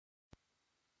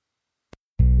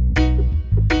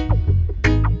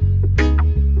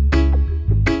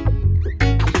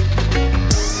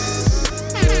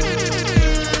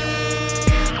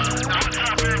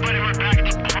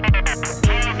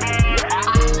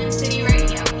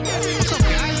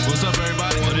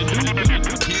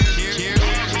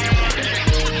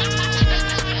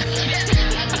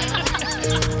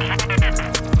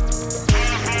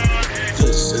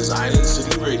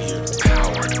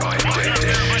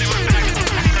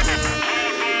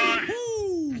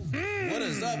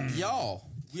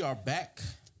are back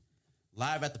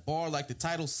live at the bar, like the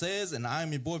title says, and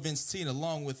I'm your boy Vince T, and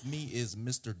along with me is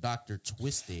Mr. Dr.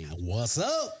 Twisted. What's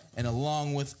up? And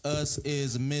along with us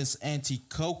is Miss Auntie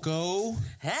Coco.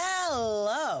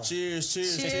 Hello. Cheers,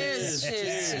 cheers, Cheers,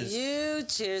 cheers to you.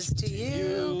 Cheers to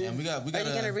you. And we got. Are you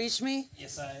going to reach me?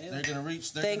 Yes, I am. They're gonna reach.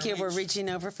 Thank you. We're reaching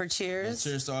over for cheers.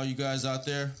 Cheers to all you guys out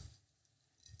there.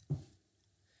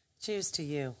 Cheers to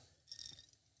you.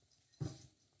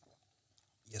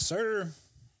 Yes, sir.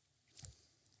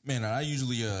 Man, I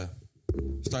usually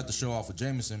start the show off with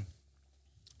Jameson,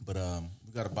 but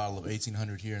we got a bottle of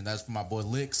 1800 here, and that's for my boy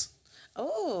Licks.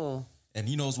 Oh. And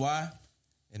he knows why.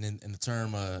 And in the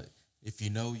term, if you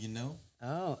know, you know.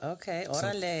 Oh, okay. So,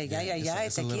 Órale.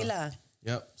 it's a little- Tequila.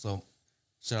 Yep. So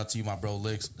shout out to you, my bro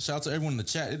Licks. Shout out to everyone in the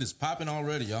chat. It is popping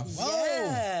already, y'all.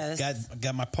 Yes.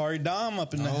 Got my party dom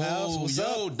up in the house. What's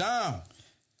yo, up? Dom.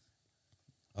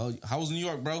 Oh, how was New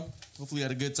York, bro? Hopefully you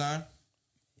had a good time.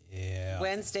 Yeah.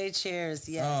 Wednesday cheers.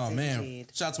 Yes, Oh, man. indeed.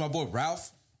 Shout out to my boy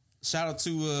Ralph. Shout out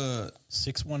to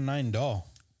 619 doll.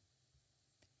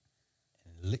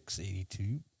 And Licks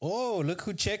 82. Oh, look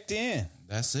who checked in.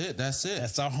 that's it.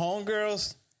 That's our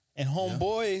homegirls and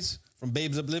homeboys from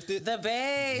Babes Uplifted. The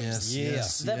babes. Yes, Yeah.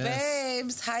 yes, The yes.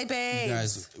 babes. Hi, You babes.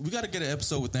 guys, we got to get an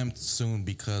episode with them soon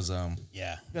because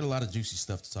Yeah. we got a lot of juicy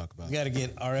stuff to talk about. We got to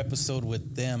get our episode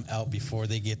with them out before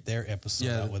they get their episode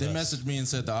Yeah, out with they us. messaged me and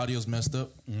said the audio's messed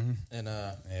up. Mm-hmm. And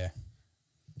Yeah.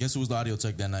 guess who was the audio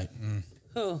tech that night?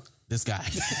 Who? This guy.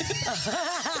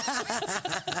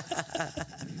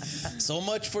 So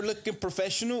much for looking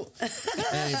professional.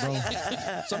 Hey, bro.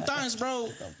 Sometimes, bro,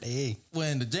 Hey.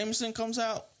 when the Jameson comes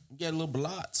out, you get a little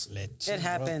blots. It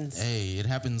happens. Hey, it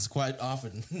happens quite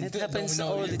often. It Don't happens we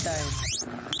know all it? the time. We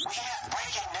have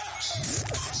breaking news.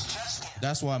 It's just in.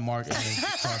 That's why Mark ain't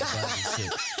talk about this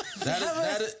shit. That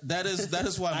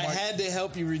is why I Mark. had to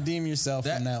help you redeem yourself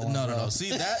from that one. no. bro. See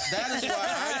that is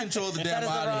why I control the That damn is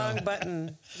the audio. wrong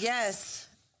button. Yes.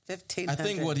 1500. I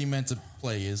think what he meant to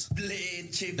play is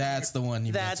that's the one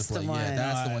he meant That's to play. the one. Yeah,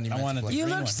 that's the No, one he I meant to wanted play. the You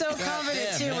green look one. so confident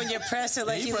damn, too man. when you press it,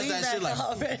 like Yeah, he you pressed lean that shit back like,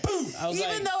 a little bit. I was Even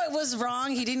like- though it was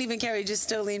wrong, he didn't even care. He just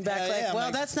still leaned back Yeah, like, yeah, I'm well,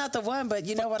 like, that's not the one, but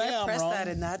you know what? yeah, I I'm pressed wrong. that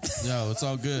and that. Yo, it's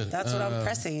all good. That's what I'm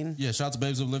pressing. Yeah, shout out to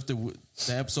Babes Uplifted.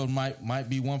 The episode might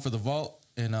be one for the vault,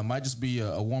 and might just be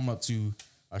a warm up to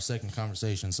our second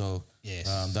conversation. So Yes.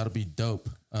 that'll be dope.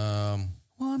 Warm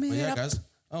But it yeah, up. guys.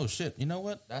 Oh shit! You know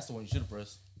what? That's the one you should have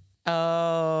pressed.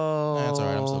 Oh. That's all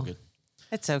right. I'm still good.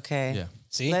 It's okay. Yeah.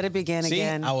 See? Let it begin See?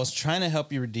 again. I was trying to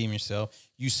help you redeem yourself.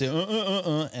 You said,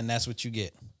 and that's what you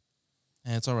get.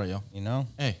 Hey, it's all right, yo. You know?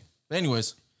 Hey, but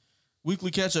anyways, weekly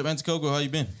catch up. Auntie Coco, how you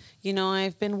been? You know,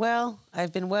 I've been well.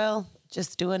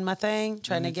 Just doing my thing,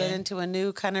 trying to your get thing? into a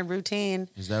new kind of routine.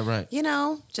 Is that right? You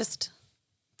know, just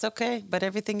it's okay, but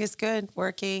everything is good.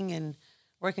 Working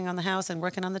on the house and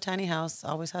working on the tiny house.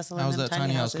 Always hustling. How's them that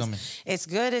tiny house houses. coming? It's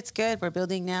good. It's good. We're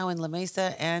building now in La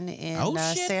Mesa and in Oh,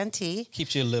 shit. Santee.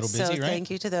 Keeps you a little busy, So right? thank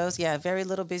you to those. Yeah, very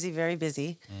little busy, very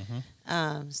busy.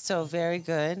 So very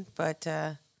good. But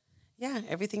yeah,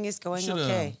 everything is going Should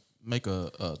okay. make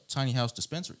a tiny house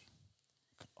dispensary.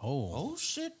 Oh. Oh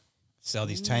shit! Sell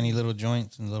these tiny little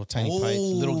joints and little tiny pipes,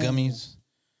 little gummies.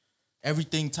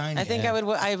 Everything tiny. I think I would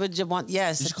want You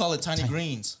yes, should call it Tiny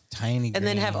Greens. Tiny and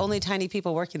then have green. only tiny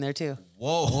people working there too.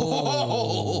 Whoa!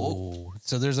 Oh.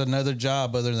 So there's another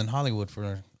job other than Hollywood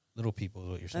for little people is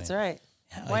what you're saying. That's right.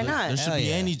 Why There not? should Hell be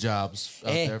yeah. any jobs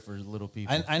out Hey. there for little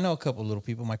people. I know a couple little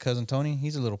people. My cousin Tony,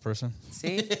 he's a little person.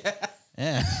 See,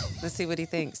 Yeah. let's see what he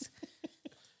thinks.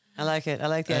 I like it. I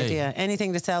like the Hey. idea.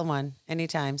 Anything to sell one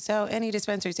anytime. So any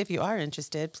dispensaries, if you are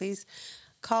interested, please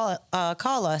call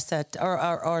us at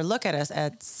or look at us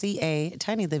at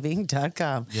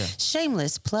catinyliving.com. Yeah.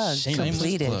 Shameless plug Shameless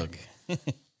completed. plug.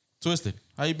 Twisted,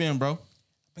 how you been, bro?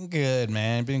 Been good,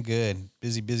 man. Been good.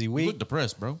 Busy You week. look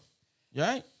depressed, bro. You all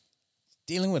right?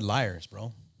 Dealing with liars,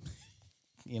 bro.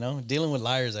 You know, dealing with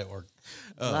liars at work.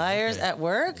 Liars at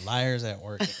work. Liars at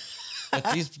work.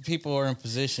 But these people are in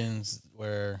positions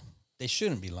where they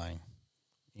shouldn't be lying.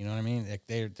 You know what I mean? Like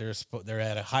they're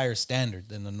at a higher standard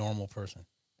than the normal person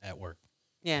at work.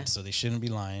 Yeah. So they shouldn't be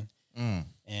lying.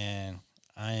 And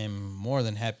I am more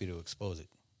than happy to expose it.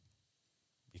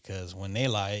 Because when they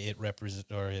lie, it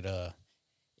represents or it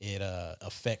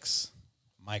affects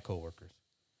my coworkers.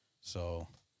 So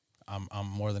I'm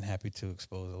more than happy to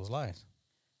expose those lies.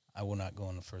 I will not go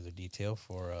into further detail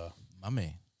for My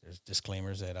man. there's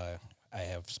disclaimers that I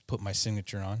have put my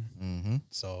signature on. Mm-hmm.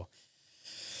 So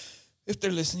if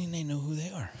they're listening, they know who they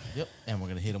are. Yep. And we're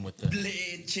gonna hit him with the.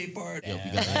 Lead cheap art. Yo, we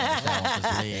gotta hit him with that one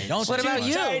 'cause lead. Don't What about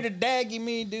you? Try to daggy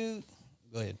me, dude.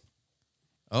 Go ahead.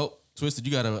 Oh, Twisted,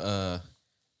 you got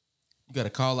You got to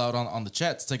call out on the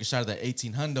chat to take a shot of that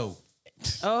 18 hundo.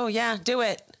 Oh yeah, do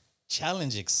it.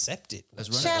 Challenge accepted. That's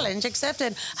right. Challenge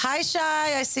accepted. Hi,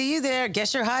 Shy. I see you there.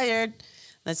 Guess you're hired.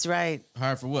 That's right.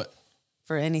 Hired for what?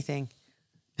 For anything.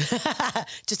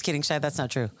 Just kidding, Shy. That's not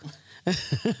true.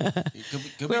 Could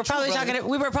We were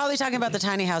probably talking about the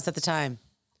tiny house at the time.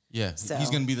 Yeah, So. he's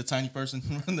gonna be the tiny person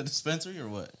running the dispensary or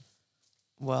what?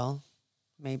 Well,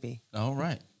 maybe. All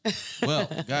right. Well,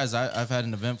 guys, I've had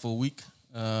an eventful week,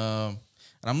 and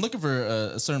I'm looking for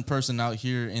a certain person out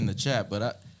here in the chat,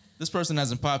 but this person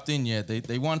hasn't popped in yet.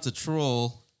 They wanted to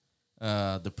troll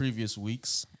the previous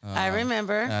weeks. I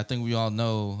remember. And I think we all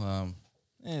know.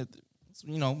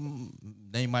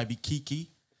 Name might be Kiki.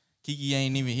 Kiki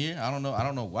ain't even here. I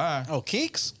don't know why. Oh,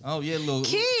 Keeks? Oh yeah, little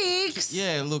Keeks.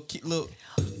 Yeah, little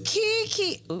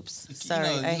Kiki. Oops. Sorry,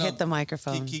 I hit the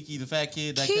microphone. Kiki, the fat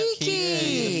kid. That Kiki. Yeah,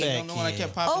 The fat the one I kid.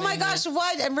 kept popping. Oh my in there. gosh,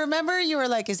 what? And remember you were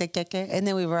like, is it Keke? And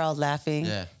then we were all laughing.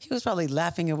 Yeah. He was probably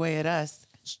laughing away at us.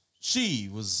 She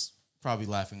was probably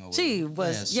laughing away. She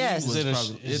was, yes. was Is it a,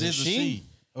 probably- is it it is a she? she.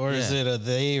 Or is Yeah. it a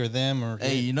they or them or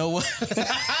Hey, you know what? Way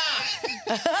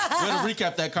to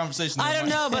recap that conversation. I don't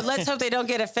know, but let's hope they don't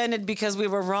get offended because we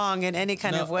were wrong in any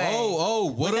kind of way.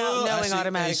 What Without up? knowing Hey,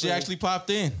 automatically. she actually popped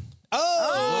in. Oh,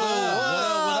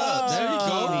 What up? There you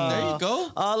go. There you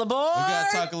go. All aboard. We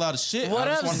gotta talk a lot of shit. What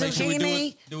I just up, want to make sure we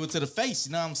zucchini? do it to the face.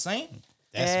 You know what I'm saying?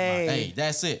 that's Hey. Hey,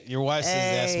 that's it. your wife says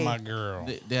Hey. that's my girl.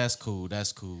 That's cool.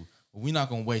 That's cool. But we're not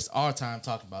gonna waste our time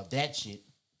talking about that shit.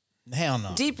 Hell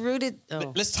no. Deep rooted.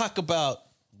 Oh. Let's talk about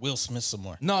Will Smith some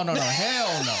more. No.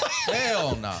 Hell no.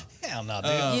 Hell no. Hell no,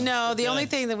 dude. You know, the only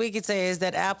thing that we could say is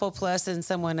that Apple Plus and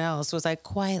someone else was like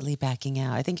quietly backing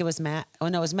out. I think it was Mac. Oh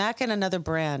no, it was Mac and another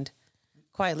brand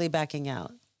quietly backing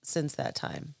out since that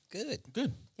time. Good.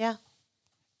 Good. Yeah.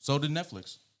 So did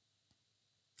Netflix.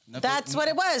 That's what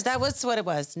it was. That was what it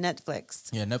was. Netflix.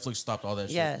 Yeah, Netflix stopped all that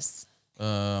shit. Yes.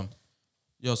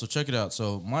 Yo, so check it out.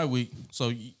 So my week. So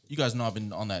you guys know I've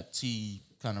been on that tea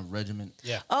kind of regimen.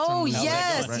 Yeah. Oh, How's that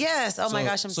yes. going, right? Yes. Oh, my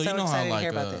gosh. I'm so you know excited how, to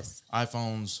hear about this.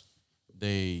 iPhones,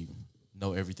 they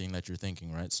know everything that you're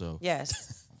thinking, right? So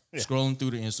Yes. scrolling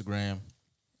through the Instagram,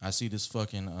 I see this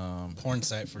fucking Porn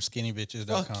site for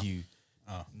skinnybitches.com. fuck you.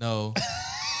 Oh. No.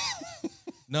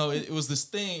 No, it was this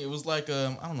thing. It was like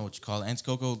I don't know what you call it.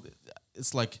 Anti-Coco.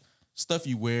 It's like stuff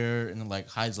you wear and it like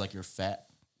hides like your fat.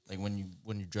 Like when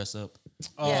you dress up.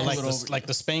 Oh, Yes. like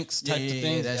the Spanx type Yeah, of yeah,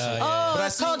 thing. yeah, that's right. Oh, But I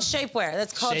that's seen- called shapewear.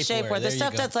 That's called Shapewear, shapewear. The there you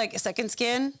stuff go. that's like second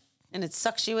skin and it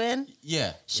sucks you in.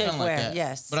 Yeah. Shapewear, kinda like that.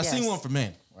 yes, But I seen yes. one for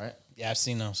men, right? Yeah, I've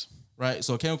seen those. Right.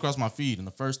 So it came across my feed, and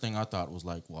the first thing I thought was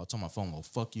like, well, I told my phone, well,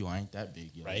 fuck you, I ain't that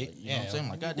big yet. Right. Like, you know what I'm saying? I'm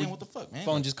like, goddamn, what the fuck, man?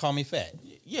 Phone just called me fat.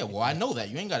 Yeah, well, I know that.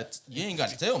 You ain't got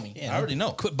to tell me. Yeah, I already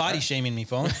know. Quit body shaming me,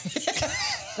 phone.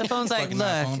 The phone's like, Fucking look,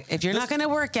 iPhone. if you're not going to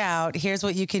work out, here's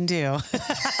what you can do.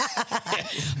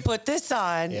 Put this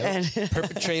on. And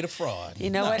Perpetrate a fraud. you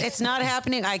know what? It's not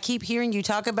happening. I keep hearing you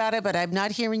talk about it, but I'm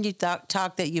not hearing you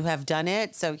talk that you have done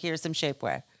it. So here's some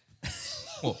shapewear.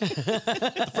 Well,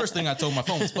 the first thing I told my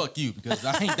phone was fuck you because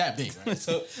I ain't that big. Right?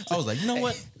 So I was like, you know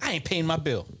what? I ain't paying my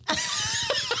bill.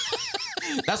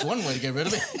 That's one way to get rid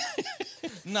of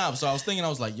it. Nah, so I was thinking, I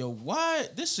was like, yo, why?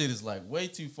 This shit is like way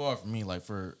too far for me. Like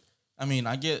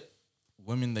I get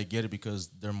women, they get it because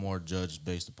they're more judged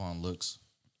based upon looks.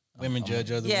 Women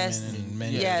judge other Yes. women and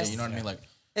men. Yeah, judge- Yes. yeah, you know what I mean? Like,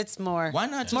 It's more. Why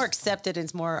not It's more just- accepted.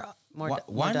 It's more. why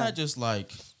done. not just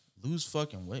like lose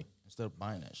fucking weight instead of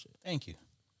buying that shit? Thank you.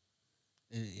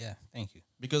 Yeah, thank you.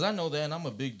 Because I know that, and I'm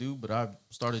a big dude, but I've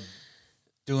started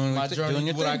Doing my journey, doing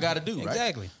your what I thing. got to do, right?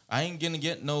 Exactly. I ain't gonna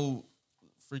get no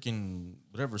freaking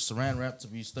whatever saran wrap to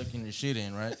be stuck in your shit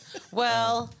in, right?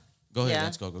 Well, Go ahead, yeah.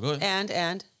 let's go. Go ahead.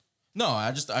 And No,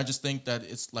 I just think that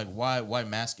it's like why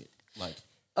mask it, like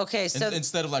okay, so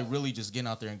instead of like really just getting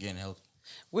out there and getting healthy.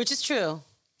 which is true.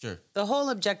 Sure. The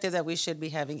whole objective that we should be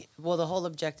having, well, the whole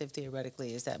objective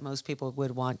theoretically is that most people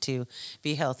would want to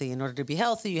be healthy. In order to be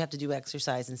healthy, you have to do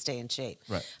exercise and stay in shape.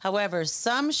 Right. However,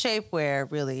 some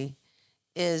shapewear really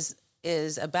is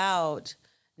about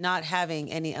not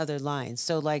having any other lines.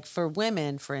 So like for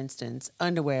women, for instance,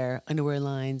 underwear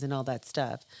lines and all that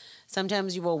stuff.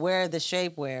 Sometimes you will wear the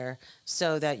shapewear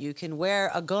so that you can wear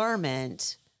a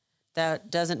garment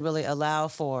that doesn't really allow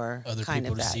for Other kind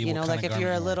people of to that. see You what know, kind like of if you're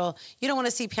a garment you're little, you don't want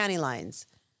to see panty lines.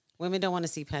 Women don't want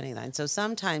to see panty lines. So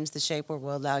sometimes the shapewear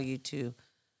will allow you to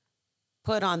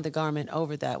put on the garment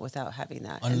over that without having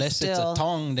that. And Unless it's still- a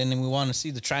tongue, then we want to see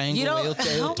the triangle. you don't.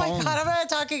 el Oh my tongue. God! I'm not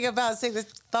talking about seeing the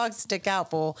thong stick out,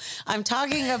 fool. I'm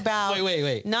talking about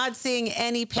Wait. not seeing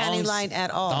any panty Thongs- line at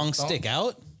all. Thong stick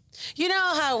out. You know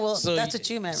how? Well, So that's what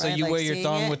you meant, So right? you Like wear your seeing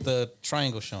thong it? with the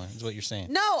triangle showing. Is what you're saying.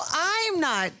 No, I'm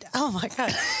not. Oh my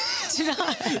God! do not.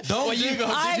 Don't I'm talking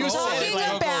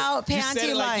about You said panty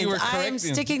it like you were lines. I'm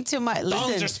correcting. sticking to my. Thongs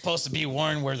Listen, are supposed to be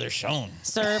worn where they're shown.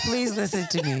 sir, please listen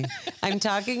to me. I'm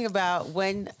talking about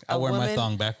when I a wear woman. my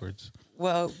thong backwards.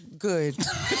 Well, good,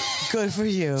 good for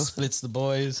you. Splits the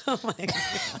boys. Oh my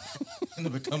god. and they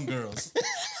become girls,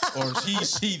 or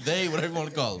she, they, whatever you want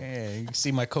to call them. Yeah, you can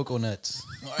see my cocoa nuts.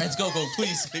 All right, go.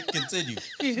 Please continue.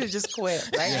 You need to just quit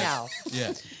right now.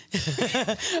 Yeah.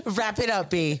 Wrap it up,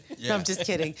 B. No, Yeah. I'm just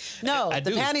kidding. No, I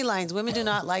the do. panty lines. Women do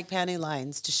not like panty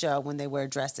lines to show when they wear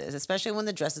dresses, especially when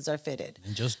the dresses are fitted.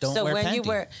 And just don't so wear when you panty.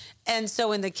 wear, and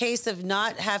so in the case of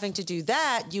not having to do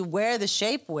that, you wear the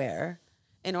shapewear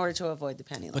in order to avoid the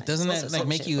panty lines. But doesn't It's that also like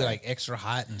make you shapewear. like extra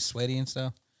hot and sweaty and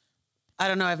stuff? I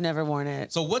don't know. I've never worn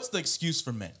it. So what's the excuse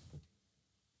for men?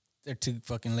 They're too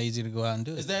fucking lazy to go out and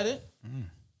do it. Is that it?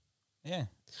 Yeah.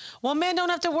 Well, men don't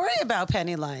have to worry about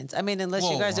panty lines. I mean, unless you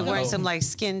Whoa, guys are wearing no. some like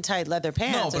skin tight leather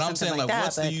pants. No, or but I'm something saying like, that,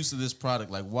 what's the but- use of this product?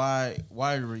 Like, why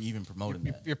are we even promoting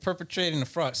that? You're perpetrating the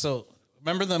fraud. So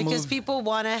remember the Because movie? people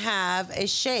want to have a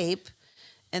shape,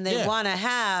 and they Yeah. want to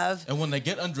have. And when they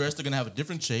get undressed, they're gonna have a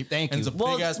different shape. Thank and you. It's a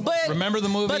Well, big ass. but Remember the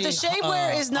movie? But the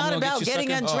shapewear is I'm not Gonna Get about You getting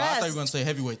Sucker? Oh, I thought you undressed. were gonna say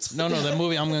heavyweights. No, the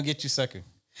movie. I'm gonna get you sucker.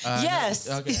 Yes.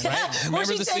 Okay. Yeah. Right? Where Remember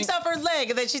she the takes scene? off her leg,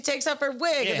 and then she takes off her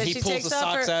wig, Yeah, and then he she pulls takes the off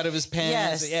socks her. out of his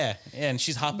pants. Yes. Yeah, and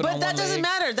she's hopping But on that one doesn't leg.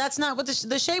 matter. That's not what the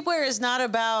shapewear is not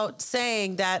about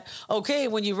saying that, okay,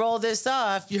 when you roll this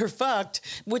off, you're fucked,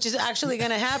 which is actually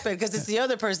going to happen because it's the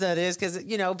other person that is, because,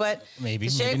 but Maybe,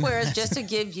 the maybe shapewear not. is just to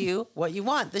give you what you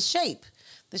want, the shape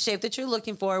that you're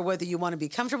looking for, whether you want to be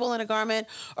comfortable in a garment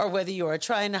or whether you are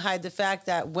trying to hide the fact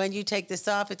that when you take this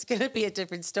off, it's going to be a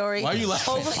different story. Why are you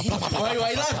laughing? Hopefully- Why are you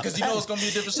laughing? Because you know it's gonna be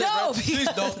a different shape. No, right? Please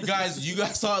because- don't, guys. You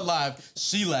guys saw it live.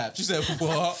 She laughed. She said,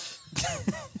 "What?"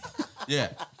 Yeah.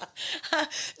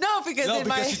 No, because No, in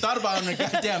my because she thought about it in her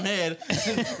goddamn head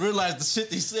and realized the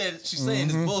shit she's saying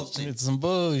is bullshit. It's some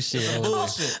bullshit.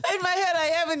 Bullshit. in my head, I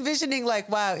am envisioning like,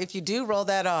 wow, if you do roll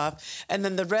that off, and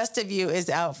then the rest of you is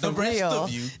out for The rest real,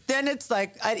 of you. then it's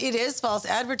like it is false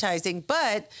advertising.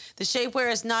 But the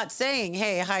shapewear is not saying,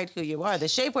 "Hey, hide who you are." The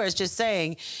shapewear is just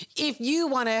saying, if you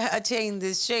want to attain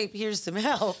this shape, here's some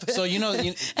help. So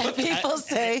and people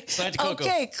say, Side to Coco.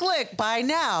 "Okay, click, buy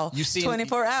now." You've seen-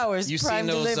 24 hours You've prime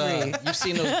seen those. delivery. You've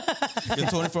seen those. In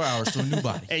 24 hours to a new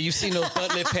body. Hey, you've seen those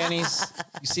butt lift panties.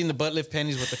 You've seen the butt lift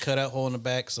panties with the cutout hole in the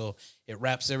back, so it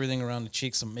wraps everything around the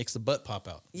cheeks and makes the butt pop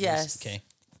out. Yes. Okay.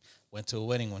 Went to a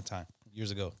wedding one time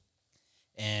years ago,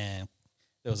 and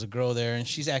there was a girl there, and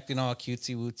she's acting all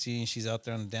cutesy wootsy, and she's out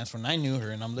there on the dance floor. And I knew her,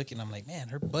 and I'm looking. I'm like, man,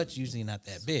 her butt's usually not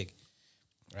that big,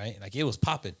 right? Like it was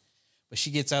popping. But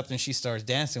she gets out there and she starts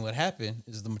dancing. What happened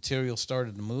is the material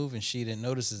started to move, and she didn't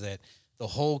notice is that the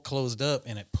hole closed up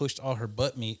and it pushed all her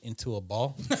butt meat into a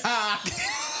ball.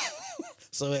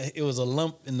 So it was a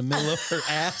lump in the middle of her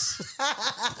ass.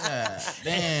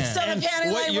 Damn. So the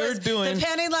panty what line you're was doing- the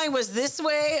panty line was this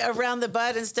way around the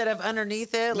butt instead of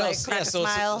underneath it, like crack a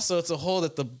smile. So it's a hole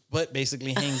that the butt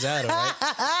basically hangs out of,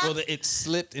 right? Well, it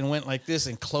slipped and went like this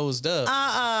and closed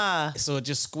up. So it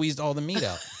just squeezed all the meat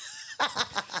out.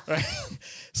 Right?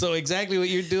 So exactly what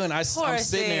you're doing. I'm Poor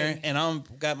sitting there thing. and I'm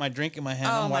got my drink in my hand.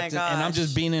 Oh I'm my watching, and I'm gosh.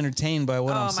 just being entertained by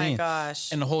what Oh I'm my seeing.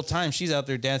 gosh. And the whole time she's out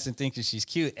there dancing, thinking she's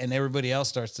cute, and everybody else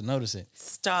starts to notice it.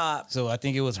 Stop. So I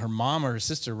think it was her mom or her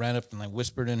sister ran up and like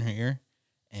whispered in her ear,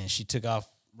 and she took off,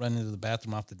 running to the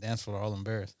bathroom off the dance floor, all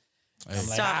embarrassed. I'm like,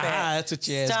 Stop it. that's what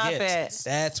your ass Stop gets. it.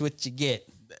 That's what you get.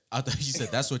 I thought you said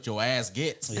that's what your ass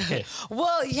gets.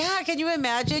 Well, yeah, can you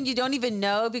imagine? You don't even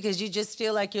know because you just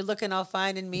feel like you're looking all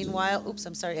fine, and meanwhile, oops,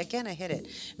 I'm sorry. Again, I hit it.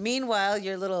 Meanwhile,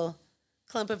 your little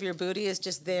clump of your booty is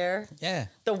just there. Yeah.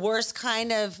 The worst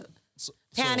kind of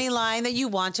panty line that you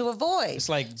want to avoid. It's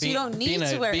like so you don't need being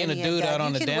to wear being a any dude of that. out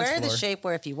on you the can dance wear floor. the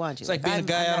shapewear if you want to. It's like being a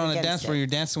guy I'm out not on a against dance it. floor. You're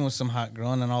dancing with some hot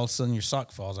girl, and then all of a sudden your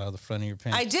sock falls out of the front of your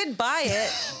pants. I did buy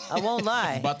it. I won't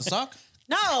lie. About the sock?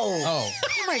 No. Oh.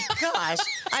 Oh my gosh.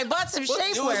 I bought some It was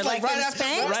shapewear like like right in after-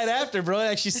 Spanx. Right after, bro.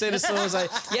 Like she said it, so I was like,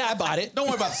 yeah, I bought it. Don't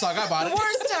worry about the sock. I bought The it.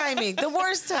 worst timing. The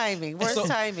worst timing. Worst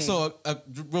timing. So,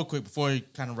 real quick before you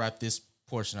kind of wrap this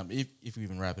portion up, if we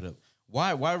even wrap it up,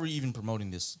 why are we even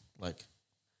promoting this? Like,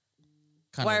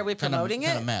 Why are we promoting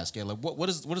Kind it? of mask. Yeah. Like, what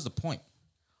is the point?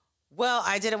 Well,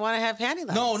 I didn't want to have panty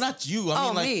lines. No, not you. I Oh,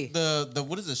 mean, like me. the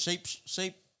what is it?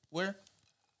 Shape wear?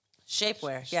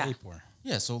 Shapewear. Yeah. Shapewear.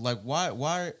 Yeah. So like, why?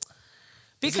 Is it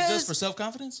Because just for self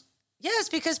confidence? yes,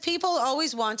 because people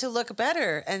always want to look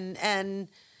better, and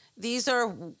these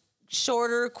are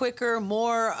shorter, quicker,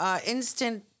 more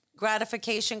instant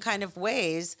gratification kind of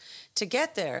ways to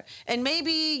get there. And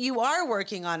maybe you are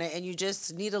working on it and you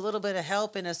just need a little bit of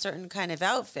help in a certain kind of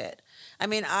outfit. I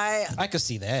mean, I could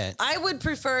see that. I would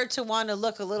prefer to want to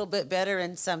look a little bit better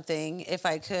in something if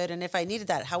I could and if I needed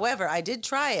that. However, I did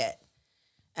try it.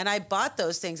 And I bought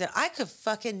those things and I could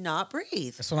fucking not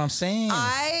breathe. That's what I'm saying.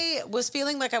 I was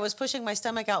feeling like I was pushing my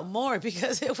stomach out more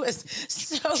because it was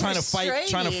so trying to fight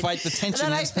the tension.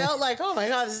 And then I felt like, oh my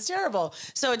God, this is terrible.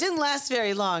 So it didn't last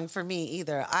very long for me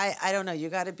either. I don't know. You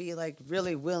got to be like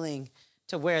really willing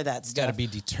to wear that stuff. You got to be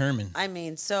determined. I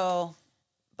mean,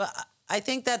 but I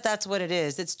think that that's what it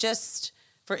is. It's just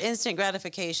for instant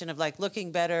gratification of like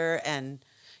looking better and,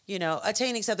 you know,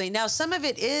 attaining something. Now, some of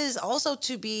it is also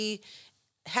to be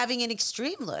having an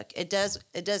extreme look. It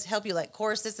does help you, like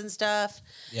corsets and stuff.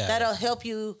 Yeah. That'll help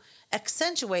you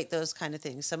accentuate those kind of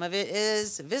things. Some of it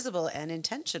is visible and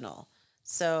intentional.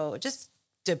 So just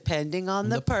depending on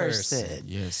the person.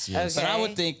 Yes. Okay. But I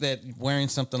would think that wearing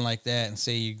something like that and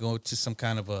say you go to some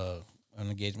kind of an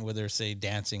engagement, whether it's say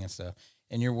dancing and stuff,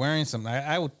 and you're wearing something,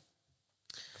 I would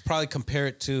probably compare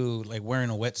it to like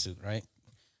wearing a wetsuit, right?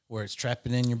 Where it's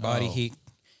trapping in your body heat.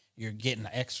 You're getting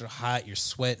extra hot, you're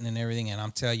sweating and everything. And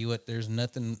I'm telling you what, there's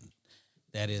nothing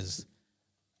that is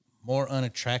more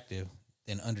unattractive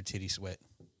than under titty sweat.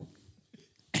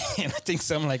 And I think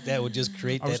something like that would just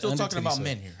create Are that. we still talking about sweat.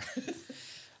 men here?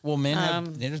 Well, men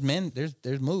have, there's men, there's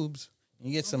moobs.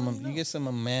 You get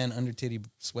some man under titty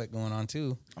sweat going on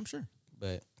too. I'm sure.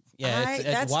 But yeah,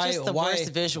 that's just the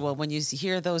worst visual when you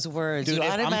hear those words. Dude, you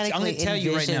I'm automatically gonna tell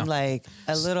you right envision now. like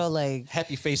a little like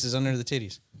happy faces under the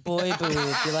titties. boy boob.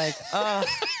 You're like, oh,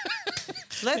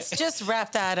 let's just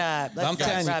wrap that up. Let's I'm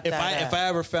telling you, wrap if that up. I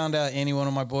ever found out any one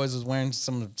of my boys was wearing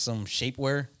some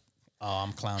shapewear,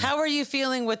 I'm clowning. How are you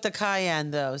feeling with the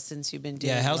Cayenne though? Since you've been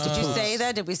doing, Yeah, how's the did you boots? say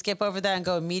that? Did we skip over that and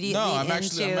go immediately No, I'm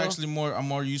into?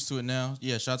 more used to it now.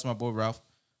 Yeah, shout out to my boy Ralph.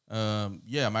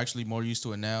 Yeah, I'm actually more used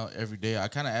to it now every day. I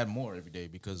kind of add more every day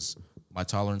because my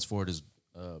tolerance for it is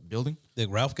building. Look,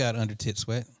 Ralph got under tit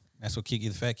sweat. That's what Kiki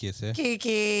the fat kid said.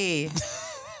 Kiki.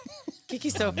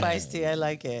 Kiki's so feisty. I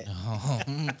like it.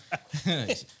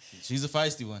 She's a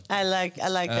feisty one. I like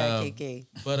that, Kiki.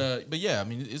 But yeah, I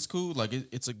mean it's cool. Like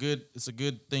it's a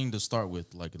good thing to start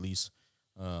with. Like at least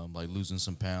like losing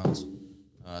some pounds.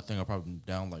 I think I'm probably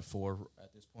down like 4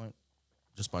 at this point,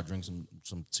 just by drinking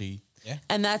some tea. Yeah.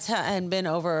 And that's and been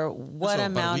over what about a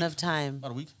amount week. of time?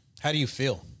 About a week. How do you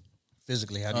feel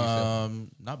physically? How do you feel?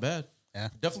 Not bad. Yeah.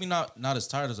 Definitely not as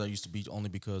tired as I used to be. Only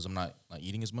because I'm not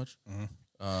eating as much.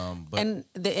 But And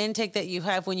the intake that you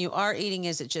have when you are eating,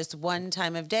 is it just one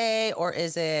time of day or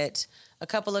is it a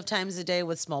couple of times a day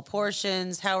with small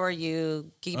portions? How are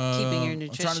you keeping your I'm trying to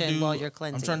nutrition while you're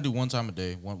cleansing? I'm trying to do one time a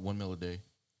day, one meal a day.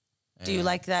 Do you And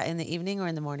like that in the evening or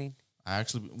in the morning? I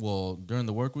actually, during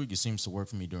the work week, it seems to work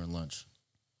for me during lunch.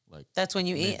 Like That's when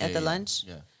you eat at midday, the lunch?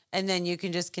 Yeah. And then you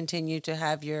can just continue to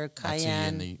have your My tea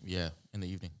cayenne. in the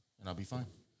evening, and I'll be fine.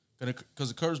 Because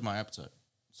it curbs my appetite.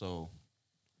 So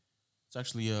it's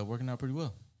actually working out pretty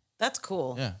well. That's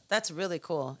cool. Yeah. That's really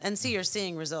cool. And see, you're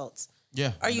seeing results.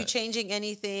 Yeah. Are you changing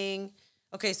anything?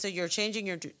 Okay, so you're changing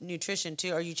your nutrition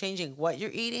too. Are you changing what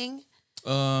you're eating?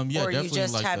 Yeah, or are you definitely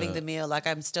just like having the meal? Like,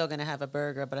 I'm still going to have a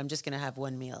burger, but I'm just going to have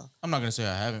one meal. I'm not gonna say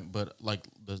I haven't, but like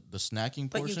the snacking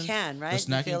But you portion. can, right? The You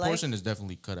snacking feel like? portion is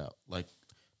definitely cut out.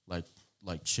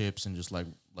 Like chips and just like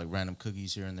random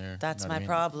cookies here and there. That's You know my what I mean?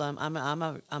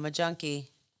 problem. I'm a junkie.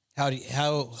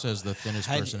 How Says the thinnest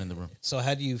how do- person in the room. So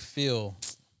how do you feel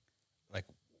like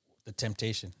the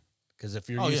temptation? Because if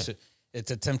you're Oh, used yeah. to it's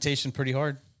a temptation pretty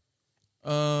hard.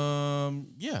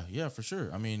 Yeah, for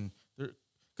sure. I mean,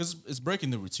 because it's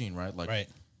breaking the routine, right? Like, Right.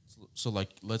 So like,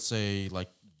 let's say like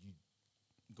you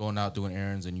going out doing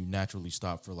errands and you naturally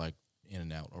stop for like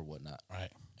In-N-Out or whatnot,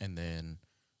 Right. and then,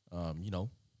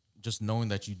 just knowing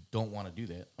that you don't want to do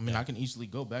that. I mean, I can easily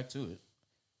go back to it,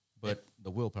 but the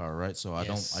willpower, right? So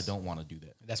Yes. I don't want to do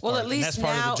that. That's Well, part, at and least that's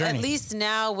part now, of the journey. at least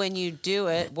now when you do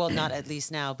it, well, not at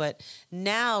least now, but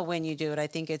now when you do it, I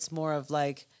think it's more of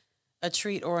like a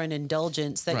treat or an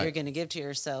indulgence that Right. you're going to give to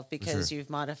yourself because sure. you've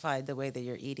modified the way that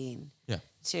you're eating Yeah,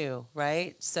 too,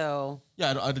 right? So,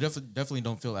 yeah. I definitely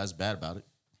don't feel as bad about it,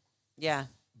 yeah.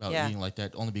 about yeah. eating like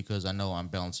that, only because I know I'm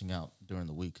balancing out during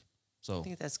the week. So I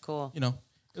think that's cool.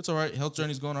 it's all right. Health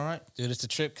journey's going all right. Dude, it's a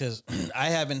trip because I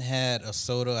haven't had a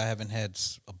soda, I haven't had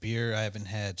a beer, I haven't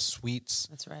had sweets.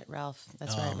 That's right, Ralph.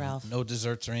 That's right, Ralph. No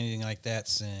desserts or anything like that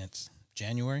since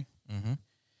January. Mm-hmm.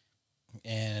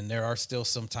 And there are still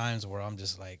some times where I'm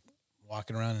just like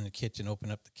walking around in the kitchen, open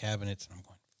up the cabinets, and I'm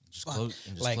going, Just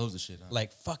fuck. close the shit. Huh?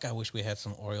 Like, fuck, I wish we had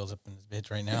some Oreos up in this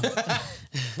bitch right now.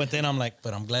 But then I'm like,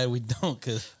 but I'm glad we don't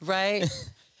because Right?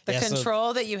 The Yeah, so-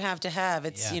 control that you have to have,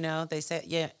 it's, Yeah. you know, they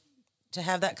say, to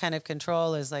have that kind of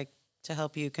control is like to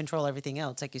help you control everything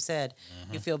else. Like you said,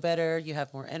 you feel better, you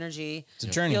have more energy. It's a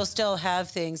journey. You'll still have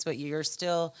things, but you're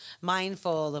still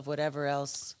mindful of whatever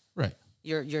else Right.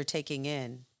 you're taking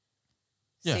in.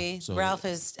 Yeah, See, so- Ralph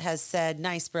has said,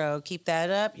 "Nice, bro. Keep that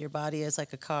up. Your body is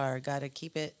like a car. Got to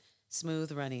keep it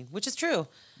smooth running," which is true.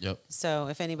 Yep. So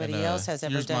if anybody And, else has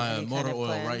ever here's done my any motor kind of oil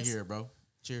plans, right here, bro.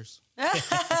 Cheers.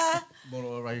 Motor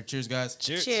oil right here. Cheers, guys.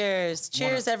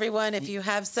 Cheers, everyone. If you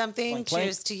have something, Clink, clink.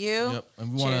 cheers to you. Yep,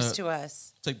 and we wanna- Cheers to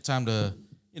us. Take the time to,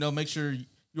 make sure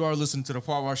you are listening to the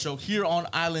Part of our show here on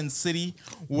Island City,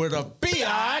 where the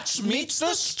biatch meets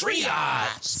the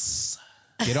streets.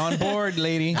 Get on board,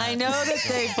 lady. I know that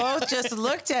they both just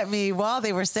looked at me while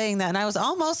they were saying that, and I was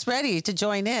almost ready to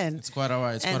join in. It's quite all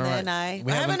right. It's And quite all then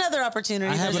right. I have another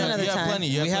opportunity. I have There's an- another You have time. plenty.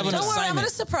 You have We have plenty. an Don't worry, I'm going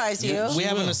to assignment. surprise you. We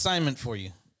have an will. assignment for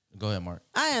you. Go ahead, Mark.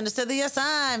 I understood the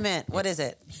assignment. What is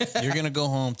it? You're gonna go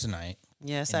home tonight.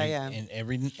 Yes, and I you- am. And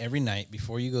every night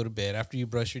before you go to bed, after you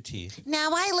brush your teeth, Now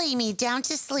I lay me down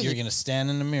to sleep. you're gonna stand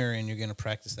in the mirror and you're gonna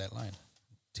practice that line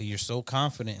till you're so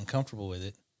confident and comfortable with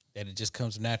it that it just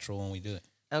comes natural when we do it.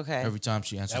 Okay. Every time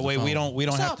she answers That the way phone. we don't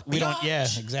What's have up, to, we don't yeah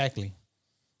biatch? exactly.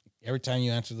 Every time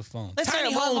you answer the phone. Let's hear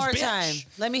Tiny it one homes, more bitch. time.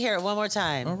 Let me hear it one more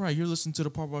time. All right, you're listening to the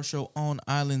Part of our show on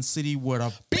Island City, where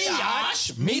the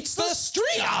biatch meets the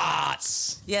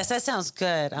streets. Yes, that sounds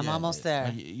good. I'm almost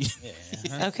there.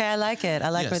 Okay, I like it. I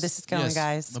like where this is going,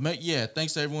 guys. But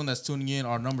thanks to everyone that's tuning in.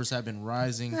 Our numbers have been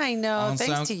rising. I know. on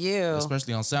Thanks to you.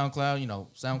 especially on SoundCloud.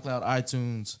 SoundCloud,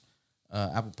 iTunes,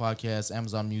 Apple Podcasts,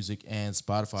 Amazon Music, and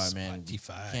Spotify. Man, we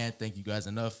Spotify. can't thank you guys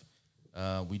enough.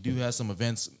 We do have some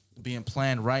events being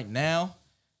planned right now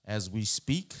as we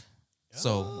speak.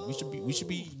 So we should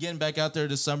be getting back out there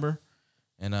this summer,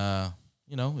 and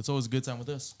it's always a good time with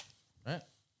us, right?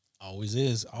 Always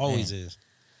is. Always is.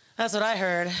 That's what I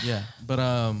heard. Yeah, but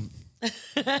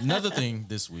another thing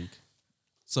this week.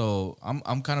 So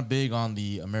I'm kind of big on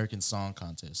the American Song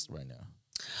Contest right now.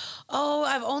 Oh,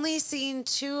 I've only seen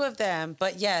 2 of them,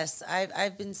 but yes,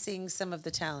 I've been seeing some of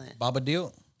the talent. Baba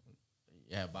Deal.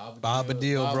 Yeah, Bob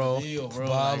Deal, bro.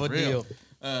 Bob real. Deal.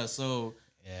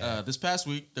 This past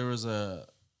week there was a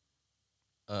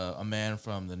man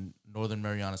from the Northern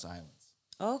Marianas Islands.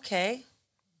 Okay.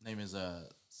 Name is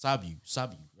Sabu,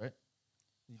 right?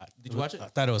 Did you watch it? I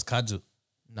thought it was Kazu.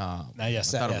 Nah, Nah, yeah, I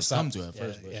thought it was Sabu. Kamzu at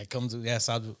first. but- Yeah, Kamzu. Yeah,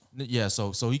 Sabu. Yeah,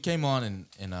 so he came on and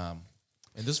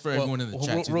this is for everyone in the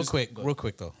chat. too. Real This- quick, go real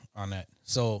quick though on that.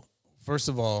 So first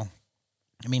of all,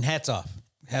 I mean, hats off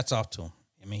to him.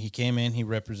 I mean, he came in, he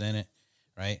represented,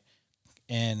 right,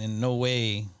 and in no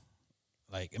way,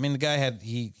 like, I mean, the guy had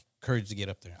courage to get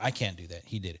up there. I can't do that.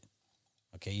 He did it.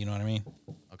 Okay, you know what I mean.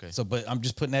 Okay. So, but I'm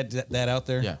just putting that out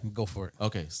there. Yeah. Go for it.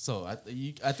 Okay, so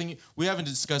I think we haven't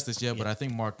discussed this yet, but I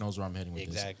think Mark knows where I'm heading with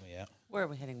this. Exactly. Yeah. Where are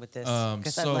we heading with this? Um,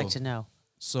 Because so- I'd like to know.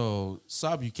 So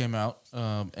Sabu came out,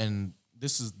 and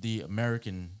this is the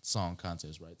American Song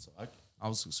Contest, right? So I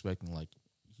was expecting like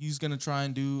he's gonna try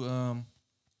and do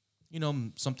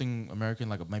something American,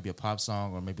 like maybe a pop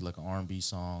song or maybe like an R&B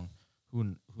song.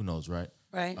 Who knows, right?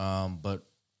 Right. But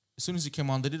as soon as he came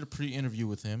on, they did a pre-interview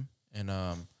with him,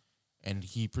 and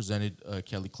he presented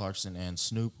Kelly Clarkson and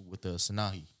Snoop with the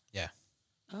Sanahi. Yeah.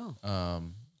 Oh.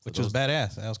 Which was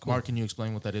badass. That was cool. Mark, can you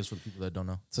explain what that is for the people that don't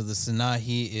know? So the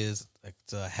Sanahi is like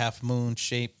a half moon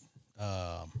shape.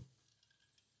 I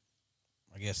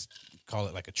guess call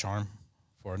it like a charm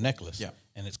for a necklace. Yeah.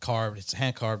 And it's carved. It's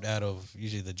hand carved out of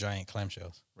usually the giant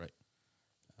clamshells. Right.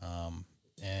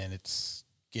 And it's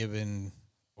given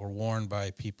or worn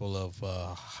by people of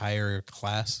higher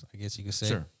class, I guess you could say,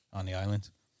 Sure. on the islands.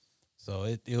 So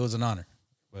it was an honor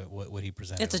what he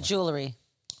presented. It's a jewelry.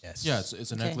 Yes. Yeah, it's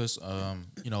a Okay. necklace.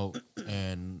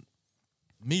 And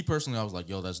me personally, I was like,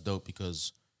 yo, that's dope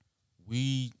because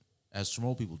we as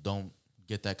Chamorro people don't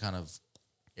get that kind of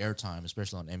airtime,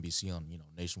 especially on NBC on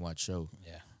nationwide show.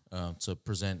 Yeah. To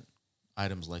present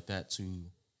items like that to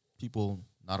people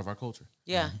not of our culture.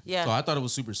 Yeah. Yeah. So I thought it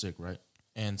was super sick, right?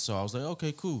 And so I was like,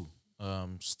 okay, cool.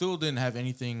 Still didn't have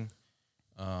anything,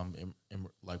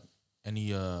 like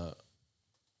any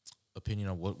opinion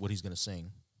on what he's gonna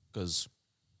sing, because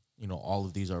all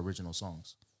of these are original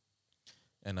songs.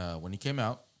 And when he came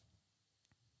out,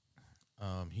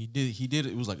 he did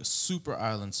it was like a super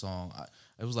island song.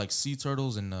 It was like sea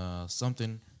turtles and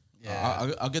something.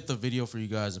 Yeah. I'll get the video for you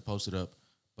guys and post it up.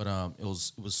 But it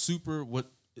was super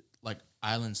like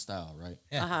island style, right?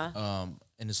 Yeah. Uh-huh.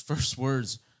 And his first word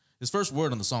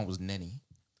on the song was Nenny.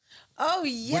 Oh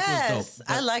was yes, dope,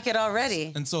 I but- like it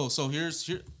already. And so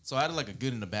I had like a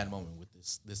good and a bad moment with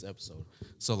this episode.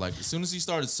 So like as soon as he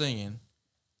started singing,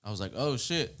 I was like, oh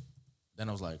shit. Then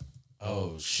I was like,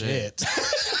 oh shit.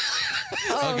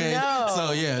 Oh, Okay. no.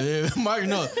 So yeah, Mark,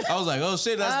 no. I was like, oh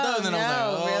shit, that's Oh, done. And then I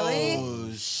no, was like, really?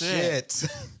 oh shit.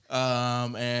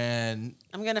 And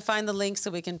I'm gonna find the link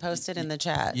so we can post it in the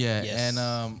chat. yeah, Yes.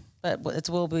 and But it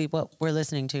will be what we're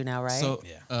listening to now, right? so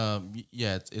Yeah.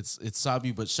 yeah, it's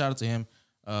Sabi, but shout out to him.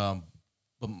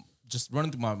 But just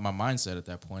running through my mindset at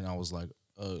that point, I was like,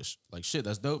 oh, like shit,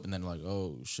 that's dope. And then like,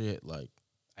 oh shit, like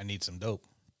I need some dope.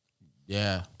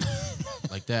 yeah,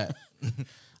 like that.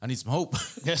 I need some hope.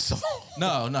 Yes.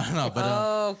 No,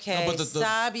 but okay. no, but the-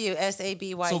 Sabyu,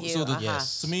 SABYU. so the,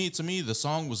 Yes. to me the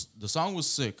song was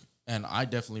sick, and I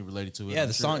definitely related to it. Yeah, I'm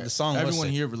the sure song was everyone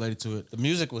sick. here related to it. The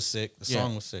music was sick. The Yeah,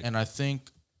 song was sick. and I think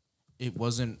it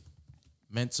wasn't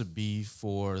meant to be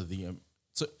for the.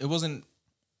 So it wasn't.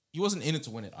 He wasn't in it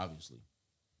to win it, obviously.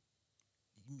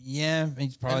 Yeah,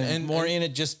 he's probably And- more and- in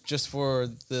it just for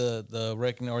the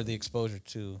recognition or the exposure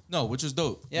to. No, which is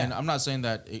dope. Yeah. And I'm not saying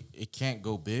that it can't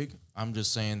go big. I'm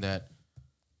just saying that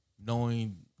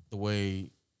knowing the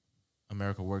way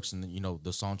America works and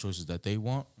the song choices that they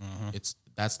want,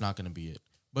 that's not going to be it.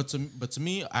 But to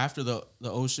me, after the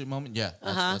oh shit moment, yeah,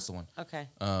 that's the one. Okay.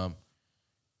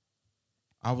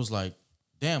 I was like,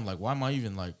 damn, like why am I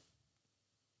even like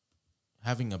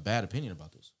having a bad opinion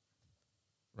about this?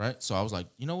 Right? So I was like,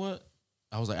 you know what?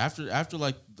 I was like after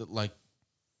like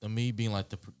the me being like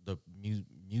the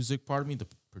music part of me, the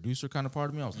producer kind of part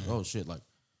of me, I was like, oh shit, like.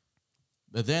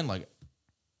 But then like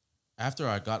after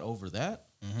I got over that,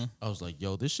 I was like,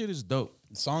 yo, this shit is dope.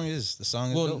 The song is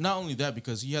Well, dope. not only that,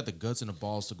 because he had the guts and the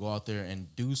balls to go out there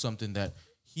and do something that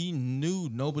he knew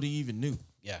nobody even knew.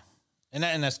 Yeah, and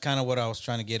that's kind of what I was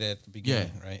trying to get at the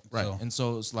beginning, right? Right. So, And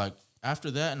so it's like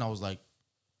after that, and I was like,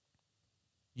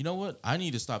 you know what? I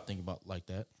need to stop thinking about like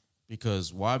that.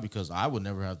 Because why? Because I would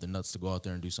never have the nuts to go out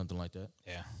there and do something like that.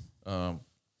 yeah,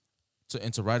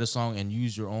 To write a song and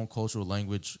use your own cultural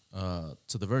language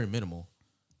to the very minimal.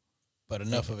 but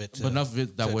enough of it. But enough of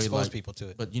it that to way, expose like people to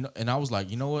it. But and I was like,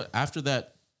 you know what? After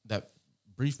that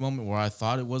brief moment where I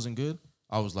thought it wasn't good,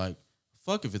 I was like,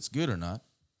 fuck if it's good or not.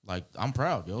 Like I'm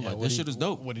proud, yo. Yeah, like what this he- shit is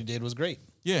dope. What he did was great.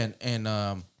 Yeah,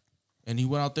 and he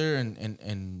went out there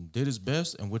and did his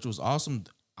best, and which was awesome.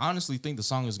 Honestly, think the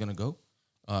song is gonna go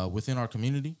within our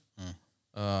community.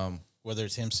 Whether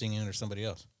it's him singing or somebody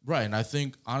else. Right, and I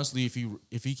think honestly,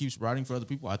 if he keeps writing for other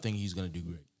people, I think he's gonna do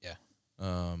great. Yeah,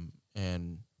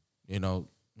 And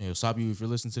Sabi, if you're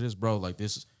listening to this, bro, like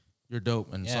this, you're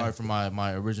dope. And Yeah. sorry for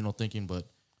my original thinking, but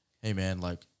hey, man,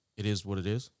 like it is what it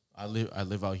is. I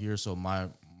live out here, so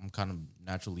I'm kind of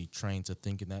naturally trained to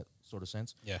think in that sort of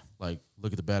sense. yeah, Like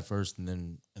look at the bad first, and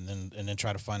then and then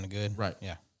try to find the good. right,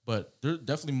 Yeah, But there's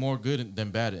definitely more good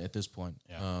than bad at this point.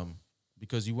 Yeah.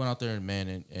 Because you went out there and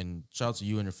man, and shout out to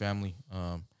you and your family.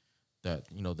 That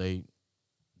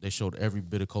they showed every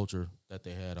bit of culture that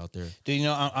they had out there. dude.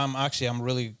 I'm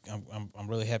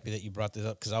really happy that you brought this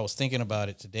up because I was thinking about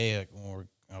it today. Like when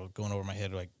I was going over my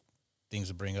head like things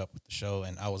to bring up with the show,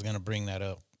 and I was gonna bring that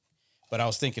up, but I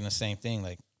was thinking the same thing.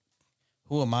 Like,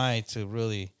 who am I to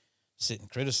really sit and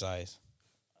criticize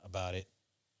about it,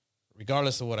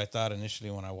 regardless of what I thought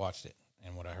initially when I watched it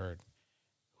and what I heard?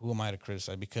 Who am I to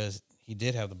criticize? Because he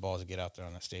did have the balls to get out there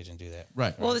on that stage and do that.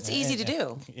 Right. Well, it's easy to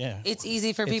do. Yeah. It's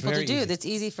easy for It's people to very do. easy. That's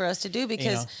easy for us to do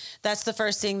because know. that's the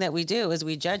first thing that we do is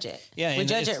we judge it. Yeah, we and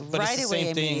judge it's- it but right it's the away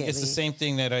same thing. immediately. It's the same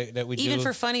thing that we even do.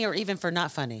 for funny or even for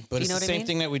not funny. But you it's know the what same I mean?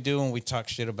 thing that we do when we talk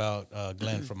shit about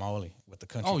Glenn from Maoli with the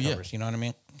country Oh, yeah. covers. You know what I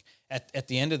mean? At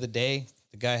the end of the day,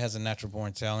 the guy has a natural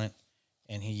born talent,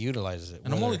 and he utilizes it.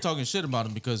 And I'm only talking shit about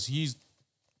him because he's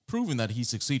proven that he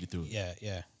succeeded through it. Yeah,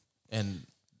 yeah. And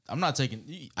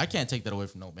I can't take that away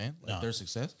from no man. Like No. their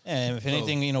success. And if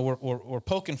anything, we're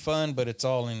poking fun, but it's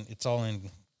all in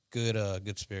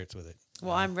good spirits with it.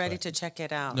 Well, I'm ready to check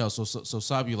it out. No, so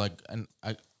Sabi, like, and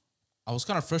I was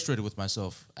kind of frustrated with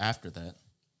myself after that,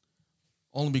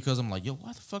 only because I'm like, yo,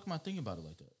 why the fuck am I thinking about it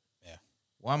like that? Yeah.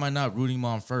 Why am I not rooting him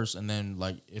on first, and then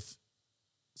like if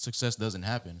success doesn't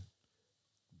happen,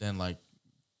 then like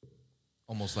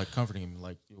almost like comforting him,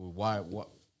 like why, what,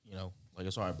 like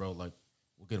it's all right, bro, like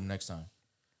we'll get him next time.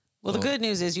 Well, the So- good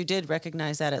news is you did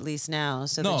recognize that at least now,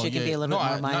 so No, that you can yeah, be a little no, bit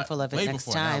more I- not- mindful of it way next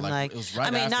before now, time. like, Like, it was right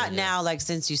I mean, after, not yeah. now, like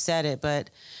since you said it, but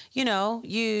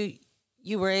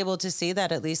you were able to see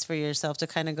that at least for yourself to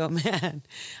kind of go, man.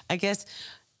 I guess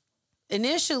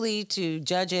initially to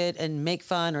judge it and make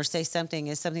fun or say something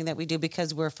is something that we do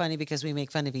because we're funny because we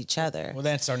make fun of each other. Well,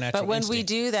 that's our natural. But when we instinct.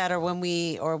 do that, or when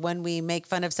we make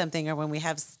fun of something, or when we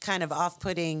have kind of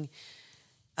off-putting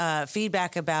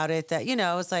feedback about it, that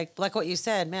it's like what you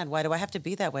said, man. Why do I have to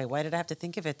be that way? Why did I have to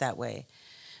think of it that way?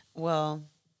 Well,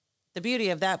 the beauty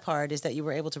of that part is that you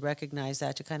were able to recognize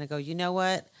that, to kind of go, you know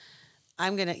what?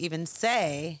 I'm going to even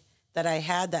say that I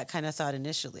had that kind of thought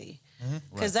initially.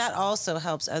 Because that also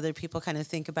helps other people kind of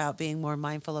think about being more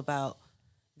mindful about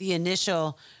the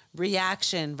initial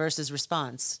reaction versus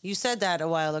response. You said that a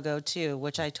while ago too,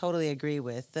 which I totally agree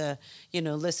with. The,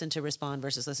 listen to respond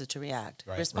versus listen to react.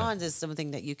 Right. Respond is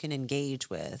something that you can engage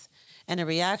with, and a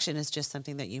reaction is just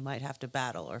something that you might have to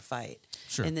battle or fight.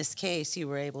 Sure. In this case, you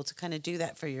were able to kind of do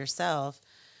that for yourself,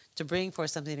 to bring forth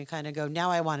something to kind of go, now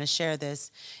I want to share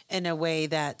this in a way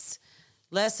that's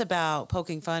less about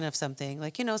poking fun of something.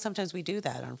 Like, sometimes we do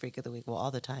that on Freak of the Week, well,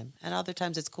 all the time. And other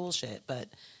times it's cool shit, but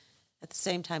at the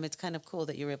same time, it's kind of cool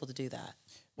that you were able to do that.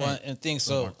 Well, and things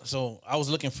so I was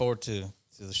looking forward to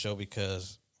the show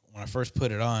because when I first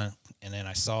put it on and then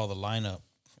I saw the lineup,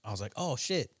 I was like, oh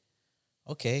shit,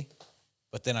 okay.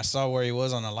 But then I saw where he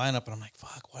was on the lineup, and I'm like,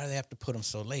 fuck, why do they have to put him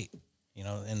so late?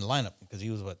 In the lineup, because he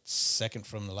was second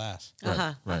from the last.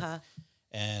 Right.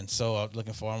 And so I was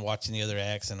looking for him, watching the other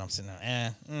acts, and I'm sitting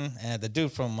there, and the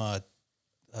dude from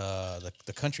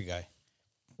the country guy,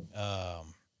 I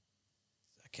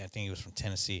can't think he was from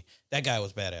Tennessee. That guy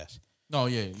was badass. Oh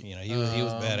yeah, He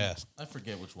was badass. I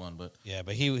forget which one, but Yeah,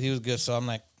 but he was good. So I'm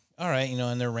like, all right,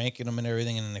 and they're ranking him and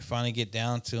everything, and then they finally get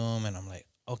down to him, and I'm like,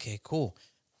 okay, cool.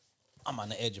 I'm on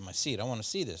the edge of my seat. I want to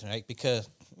see this, right? Because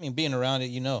being around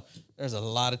it, there's a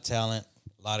lot of talent,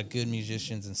 a lot of good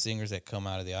musicians and singers that come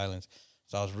out of the islands.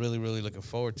 So I was really, really looking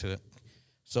forward to it.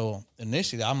 So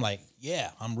initially, I'm like,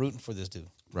 yeah, I'm rooting for this dude,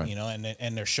 Right.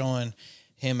 And they're showing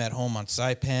him at home on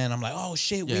Saipan. I'm like, oh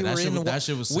shit, Yeah, that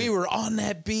shit was we sick. were on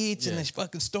that beach and Yeah. this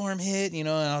fucking storm hit, and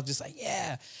I was just like,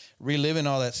 yeah, reliving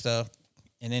all that stuff.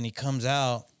 And then he comes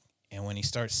out, and when he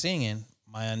starts singing,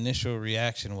 my initial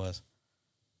reaction was,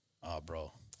 oh,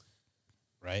 bro,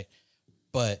 right?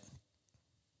 But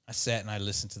I sat and I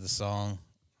listened to the song,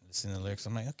 listened to the lyrics.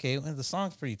 I'm like, okay, well, the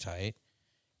song's pretty tight,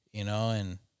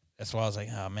 and that's why I was like,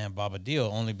 oh man,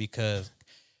 Bobadil, only because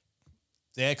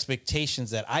the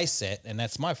expectations that I set, and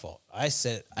that's my fault. I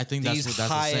set I think these that's the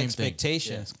high same thing.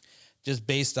 expectations just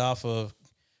based off of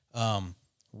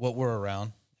what we're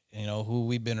around, who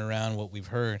we've been around, what we've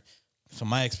heard. So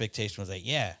my expectation was like,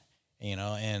 yeah,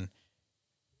 and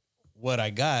what I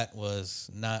got was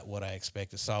not what I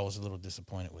expected. So I was a little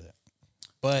disappointed with it.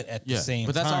 But at the same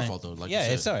time, but that's our fault though. Like you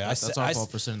said. it's all right. That's our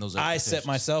fault for setting those I expectations. set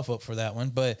myself up for that one,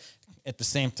 but at the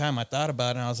same time, I thought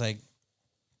about it and I was like,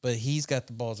 but he's got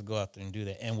the balls to go out there and do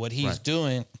that. And what he's Right.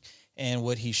 doing and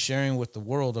what he's sharing with the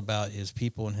world about his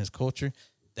people and his culture,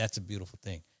 that's a beautiful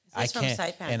thing. That's from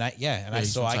Saipan. And I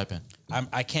he's from Saipan.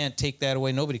 I can't take that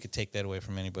away. Nobody could take that away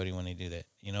from anybody when they do that.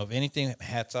 If anything,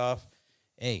 hats off.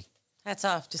 Hey, Hats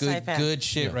off to good Saipan. good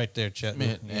shit right there, Chet.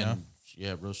 Man,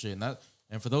 yeah, real shit.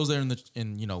 And for those that are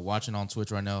in watching on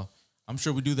Twitch right now, I'm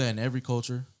sure we do that in every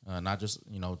culture, not just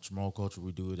Chamorro culture.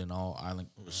 We do it in all island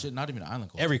shit, not even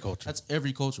island culture. Every culture. That's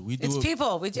every culture. We do It's it,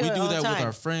 people. We do it all the that with time.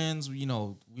 our friends.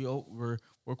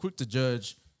 We're quick to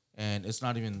judge, and it's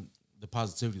not even the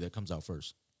positivity that comes out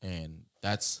first. And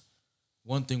that's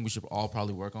one thing we should all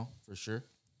probably work on for sure.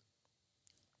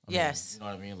 I mean, Yes. you know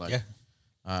what I mean. Like,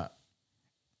 Yeah.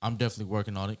 I'm definitely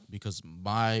working on it because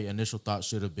my initial thought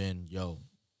should have been, yo,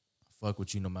 fuck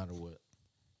with you no matter what.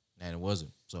 And it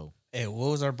wasn't. So Hey, what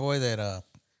was our boy that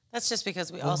That's just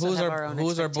because we also who's have our own who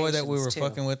was our boy that we were expectations, too.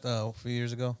 fucking with a few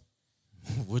years ago?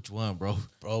 which one, bro?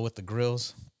 Bro with the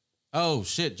grills. Oh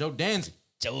shit, Joe Danzy.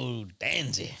 Joe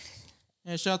Danzy.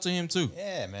 Yeah, shout out to him too.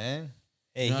 Yeah, man.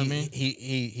 Hey, You know what I mean?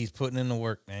 he's putting in the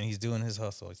work, man. He's doing his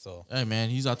hustle. So Hey man,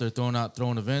 he's out there throwing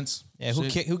events. yeah,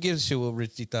 Shit. who gives a shit what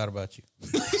Richie thought about you?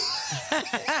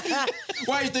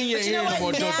 Why you think you ain't You know hearing no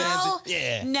more what? Joe Now, Danzy?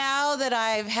 Yeah. now that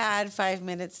I've had 5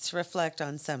 minutes to reflect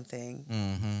on something,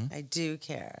 Mm-hmm. I do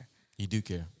care. You do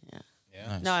care. Yeah.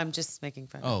 Nice. No, I'm just making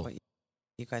fun Oh. of what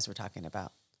you guys were talking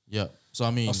about. Yeah. So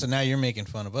I mean, Oh, so now you're making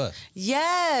fun of us.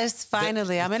 Yes,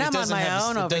 finally. I mean, It I'm on doesn't my have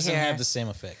own it over doesn't here. have the same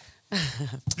effect.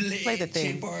 Play the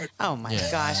thing. Oh my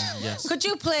Yeah. gosh. Yes. Could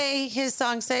you play his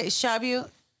song? Say Shabu.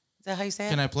 Is that how you say it?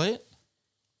 can I play it?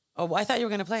 Oh, I thought you were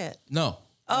gonna play it. No.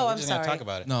 Oh, We're I'm just gonna sorry. talk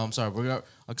about it. No, I'm sorry. We're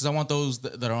because I want those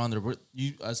that are on there.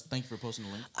 Thank you for posting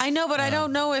the link. I know, but I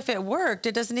don't know if it worked.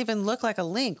 It doesn't even look like a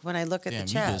link when I look at Damn, the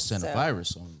you chat. just sent a so-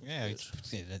 virus on. Yeah,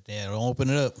 don't open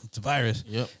it up. It's a virus.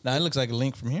 Yep. Now it looks like a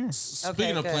link from here.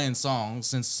 Speaking of good. playing songs,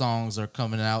 since songs are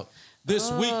coming out this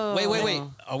week. Wait.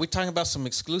 Are we talking about some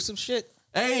exclusive shit?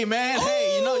 Hey man,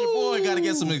 hey, you know your boy got to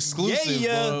get some exclusive,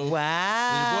 Yeah. bro.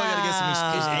 Wow. Your boy gotta get some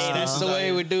exclusive. Hey, that's the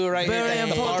way we do it right Very here. at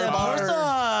the important bar.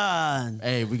 person.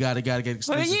 Hey, we gotta get Were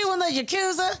exclusive. you in the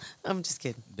Yakuza? I'm just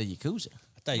kidding. The Yakuza.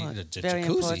 I thought you did a Very jacuzzi.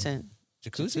 important.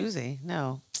 Jacuzzi? Jacuzzi.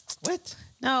 No. What?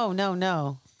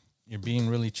 No. You're being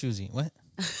really choosy. What?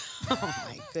 Oh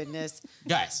my goodness.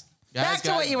 Guys, Back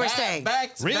to what you were saying.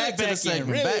 Back Reel to it the back in, segment.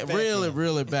 reel it back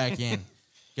Reel in. it back in.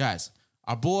 Guys,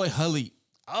 our boy Hully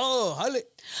Oh, Holly.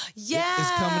 Yeah. is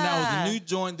coming out with a new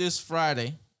joint this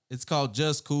Friday. It's called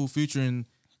Just Cool, featuring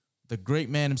the great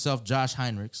man himself, Josh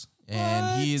Heinrichs.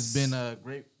 And he has been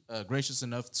gracious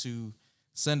enough to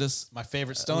send us My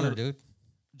favorite stoner, little- dude.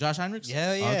 Josh Heinrichs. Yeah,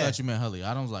 Oh, I yeah. thought you meant Hully.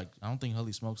 I don't think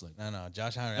Hully smokes like that. No,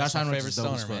 Josh Heinrich. Josh That's my Heinrich favorite is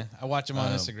dope as stoner, man. fuck. I watch him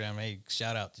on Instagram. Hey,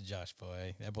 shout out to Josh,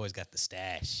 boy. That boy's got the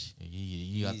stash.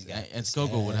 He got, He's got and this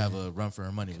Coco would have a run for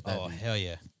her money with that Oh, dude. hell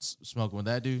yeah. Smoking with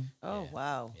that dude. Oh,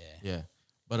 wow. Yeah. Yeah.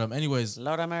 But anyways,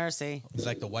 Lord have mercy. He's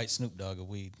like the white Snoop Dogg of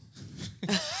weed.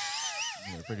 yeah,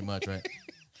 pretty much, right?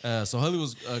 So Hully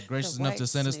was gracious The enough to white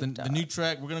send us Snoop the new Dogg.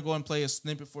 track. We're gonna go and play a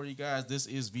snippet for you guys. This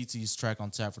is VT's track on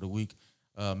tap for the week.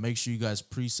 Make sure you guys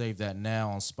pre-save that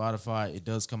now on Spotify. It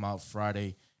does come out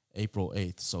Friday, April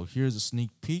 8th. So here's a sneak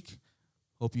peek.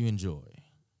 Hope you enjoy.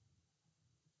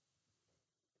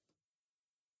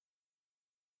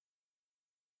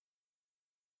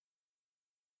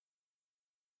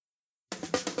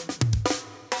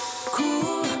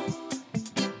 Cool,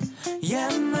 yeah,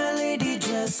 my lady,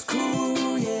 just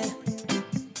cool, yeah.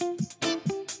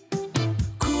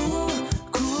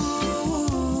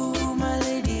 Cool, my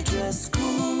lady, just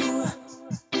cool.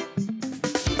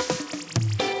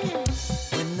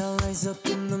 When I rise up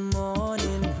in the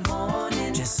morning,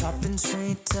 just hopping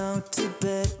straight out to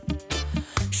bed.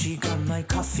 She got my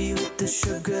coffee with the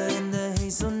sugar and the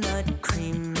hazelnut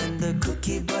cream and the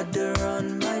cookie butter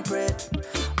on my bread.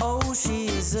 Oh, she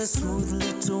is a smooth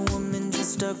little woman,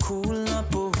 just a cool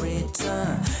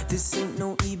operator. This ain't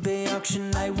no eBay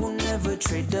auction, I will never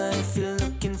trade her. If you're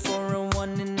looking for a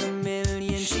one in a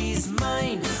million, she's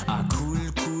mine. A cool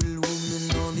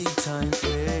woman all the time.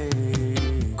 Hey.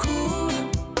 Cool,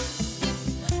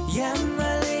 yeah,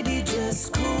 my lady,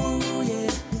 just cool, yeah.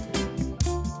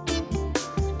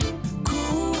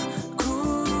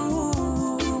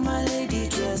 Cool, my lady,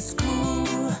 just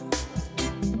cool.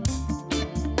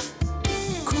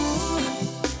 Cool,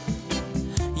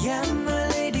 yeah, my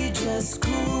lady, just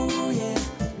cool, yeah.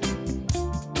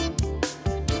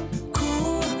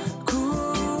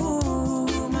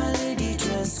 Cool, my lady,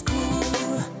 just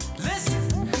cool.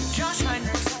 Listen, Josh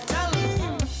Heinrich, tell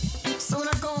him. Soon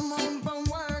I come home from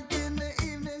work in the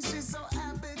evening, she's so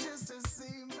happy just to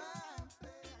see my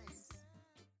face.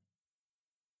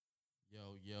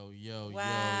 Yo.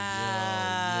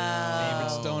 Wow.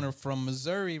 Favorite stoner from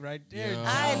Missouri right there. Yo.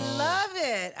 I love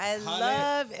it. I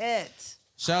love it.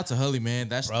 Shout out to Hully, man.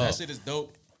 Bro. That shit is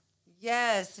dope.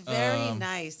 Yes, very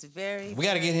nice. Very. We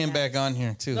got to get him back on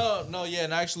here, too. No, yeah,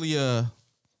 and actually, I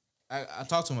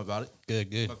talked to him about it.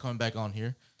 Good. About coming back on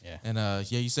here. Yeah. And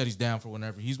yeah, he said he's down for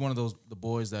whenever. He's one of the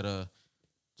boys that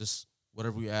just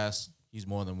whatever we ask, he's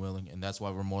more than willing, and that's why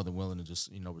we're more than willing to just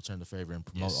return the favor and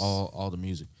promote Yes. all the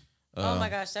music. Oh my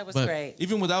gosh, that was But great.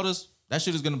 even without us, that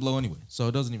shit is gonna blow anyway, so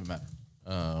it doesn't even matter.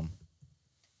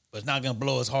 But it's not going to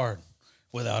blow as hard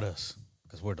without us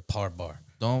because we're the par bar.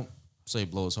 Don't say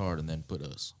blow us hard and then put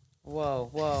us. Whoa.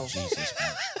 Jesus,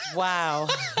 man. Wow.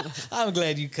 I'm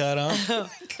glad you cut on. God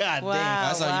damn. Wow.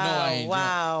 That's how you know I ain't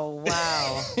Wow.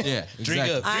 Yeah, Drink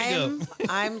exactly. up.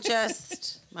 I'm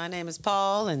just, my name is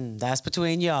Paul, and that's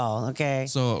between y'all, okay?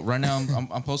 So right now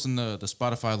I'm posting the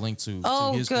Spotify link to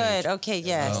Oh, his good. page. Okay,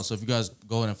 yes. So if you guys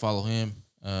go ahead and follow him,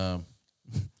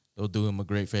 it'll do him a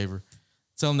great favor.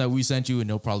 Tell him that we sent you, and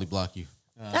they'll probably block you.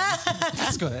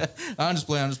 Just go ahead. I'm just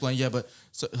playing. Yeah, but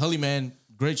so Hully, man,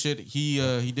 great shit.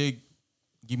 He did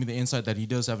give me the insight that he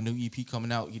does have a new EP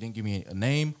coming out. He didn't give me a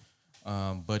name,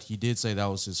 but he did say that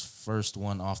was his first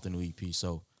one off the new EP.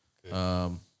 So,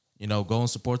 go and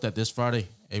support that this Friday,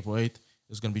 April 8th.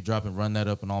 It's gonna be dropping. Run that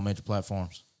up on all major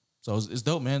platforms. So it's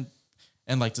dope, man.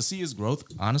 And like to see his growth,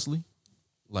 honestly,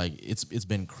 like it's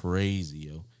been crazy,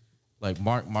 yo. Like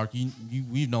Mark,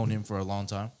 we've known him for a long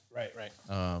time. Right.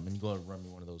 And you go ahead and run me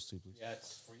one of those too, please. Yeah,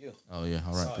 it's for you. Oh yeah,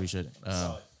 all right, appreciate it.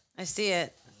 I see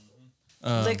it.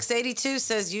 Licks82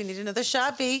 says you need another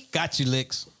shot, B. Got you,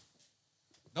 Licks.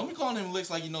 Don't be calling him Licks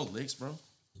like you know Licks, bro.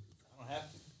 I don't have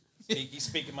to. He's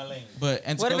speaking my language. But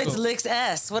and What if it's Licks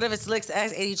S? What if it's Licks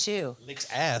X82?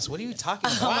 Licks ass. What are you talking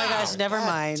about? Oh my gosh, never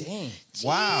mind. Dang.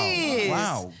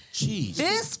 wow, jeez.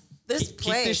 This Keep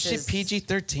place this shit is,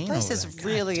 PG-13. place over is there.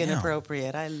 really God damn.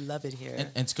 inappropriate. I love it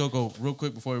here. And Skoko, real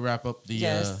quick before we wrap up the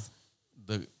Yes.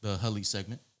 the Hully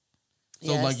segment.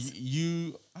 So Yes. like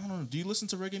you, I don't know. Do you listen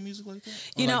to reggae music like that?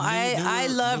 Or You know, like I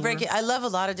love newer? reggae. I love a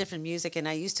lot of different music, and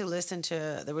I used to listen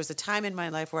to. There was a time in my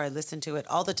life where I listened to it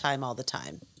all the time.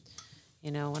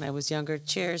 you know, when I was younger.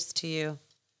 Cheers to you.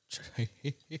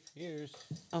 Cheers.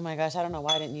 Oh my gosh, I don't know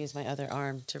why I didn't use my other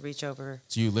arm to reach over.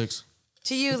 To you, Licks.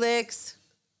 To you, Licks,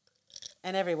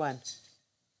 and everyone.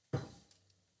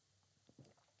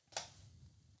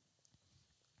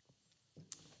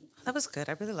 That was good.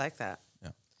 I really like that. Yeah.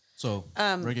 So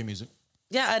reggae music.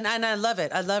 Yeah, and I love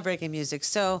it. I love reggae music.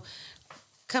 So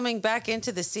coming back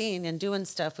into the scene and doing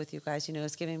stuff with you guys, you know,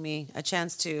 it's giving me a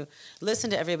chance to listen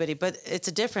to everybody, but it's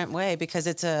a different way because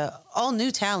it's a all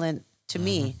new talent to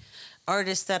me.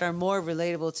 Artists that are more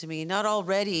relatable to me, not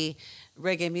already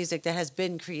reggae music that has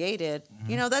been created.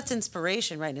 You know, that's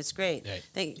inspiration, right? And it's great.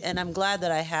 Right. And I'm glad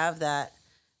that I have that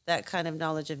kind of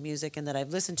knowledge of music and that I've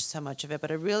listened to so much of it, but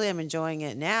I really am enjoying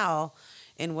it now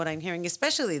in what I'm hearing,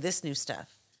 especially this new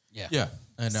stuff. Yeah. Yeah.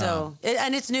 And So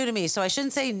and it's new to me, so I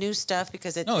shouldn't say new stuff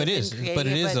because No, it is, but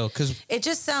it is though, 'cause- it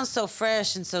just sounds so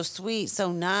fresh and so sweet,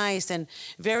 so nice and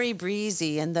very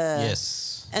breezy, and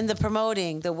Yes. and the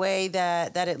promoting, the way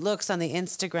that it looks on the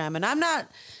Instagram, and I'm not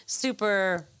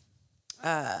super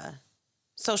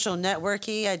social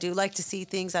networky. I do like to see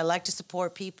things. I like to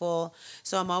support people,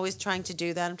 so I'm always trying to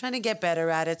do that. I'm trying to get better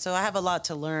at it, so I have a lot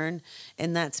to learn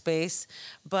in that space.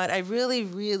 But I really,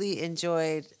 really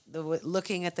enjoyed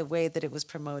looking at the way that it was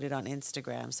promoted on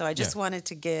Instagram. So I just wanted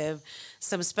to give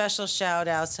some special shout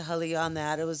outs to Hali on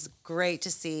that. It was great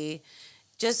to see.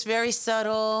 Just very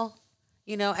subtle,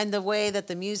 you know, and the way that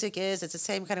the music is, it's the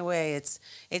same kind of way.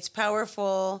 It's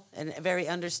powerful and very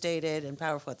understated and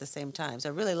powerful at the same time. So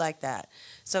I really like that.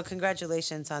 So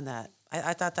congratulations on that.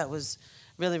 I thought that was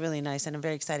really, really nice, and I'm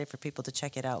very excited for people to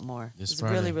check it out more. This It's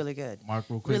Friday. really, really good. Mark,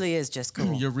 real quick. Really is just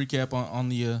cool. Your recap on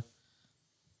the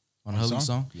on Hali's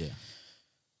song? Yeah.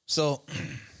 So,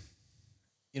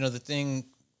 you know, the thing,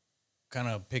 kind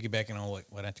of piggybacking on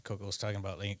what Auntie Coco was talking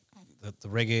about, like the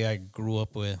reggae I grew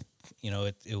up with, you know,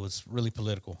 it was really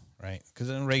political, right? Because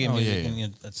in reggae music and you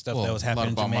know, that stuff Well, that was a lot happening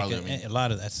in of Bob Jamaica, Marley, I mean. a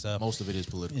lot of that stuff, Most of it is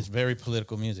political. it's very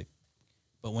political music.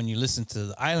 But when you listen to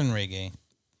the island reggae,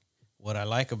 what I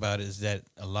like about it is that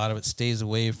a lot of it stays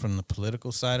away from the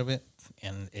political side of it,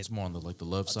 and it's It's more on the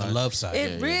love the side. love side.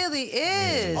 It really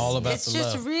is. all about it's the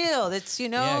just love. real. It's, you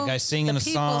know, Yeah, guys singing the a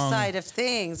people song, side of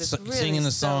things. It's really singing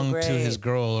a so song great. to his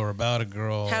girl or about a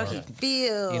girl. How or, he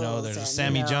feels. you know, there's a and,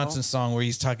 Sammy you know, Johnson song where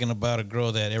he's talking about a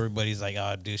girl that everybody's like,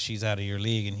 oh, dude, she's out of your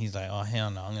league. And he's like, oh, hell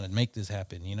no, I'm going to make this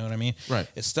happen. You know what I mean? Right.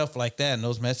 It's stuff like that and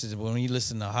those messages. But when you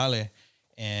listen to Halle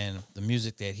and the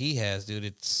music that he has, dude,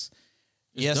 it's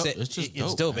dope. It's just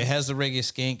it's dope, dope. man. It has the reggae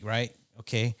skank, right?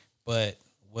 Okay. But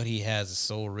what he has is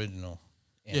so original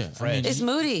and Yeah, I fresh. mean, It's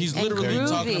moody He's and literally groovy,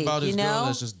 talking about his you girl know?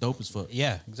 that's just dope as fuck.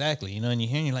 Yeah, exactly. You know, and you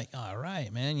hear and you're like, all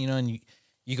right, man. You know, and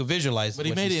you can visualize. But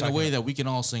he what made he's it in a talking way about. that we can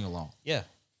all sing along. Yeah.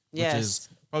 Yes. Which is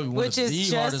probably one Which of is the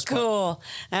just hardest parts. cool.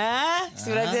 See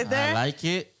what I did there? I like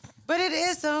it. But it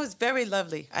is, though. It's very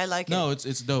lovely. I like it. No,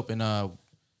 it's dope. And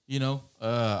you know,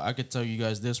 I could tell you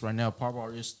guys this right now.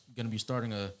 Parbar is gonna be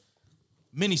starting a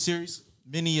mini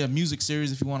music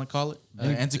series, if you want to call it.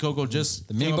 Auntie Coco just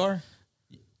The mini came up- bar?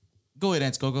 Go ahead,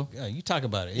 Auntie Coco. Yeah, you talk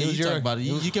about it. Yeah, you talk about it.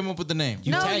 You came up with the name.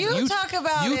 No, tag- you talk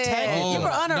about you it. tag it. You were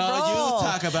on a No, you roll.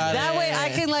 talk about that it. way I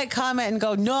can like comment and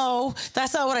go, no,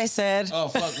 that's not what I said. Oh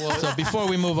fuck! Well, So before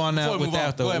we move on before now we with move on,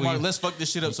 that, go though, ahead, Mark. Let's fuck this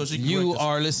shit up so she can. you correct us.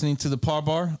 are listening to the Par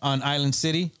Bar on Island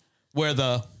City, where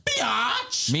the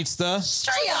Biatch. meets the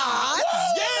Yeah.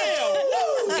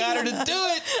 got her to do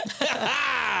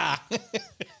it.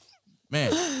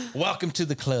 Man, Welcome to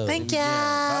the club. Thank you.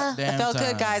 about I damn felt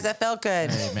time. good, guys. I felt good.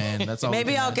 hey man, that's all. Maybe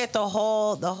we can I'll ask. get the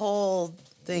whole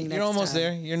thing. You're next almost time,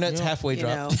 there. Your nut's Yeah. halfway You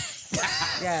dropped. know.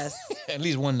 Yes. At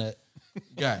least one nut.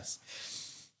 guys.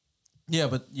 Yeah,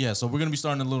 but yeah, so we're gonna be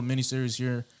starting a little mini series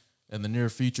here in the near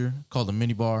future called the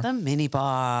Mini Bar. The mini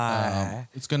bar.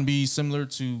 It's gonna be similar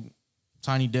to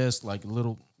Tiny Desk, like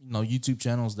little YouTube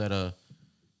channels that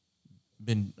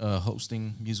been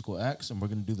hosting musical acts, and we're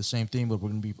gonna do the same thing, but we're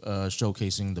gonna be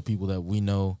showcasing the people that we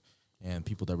know and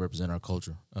people that represent our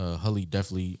culture. Hali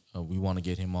definitely, we want to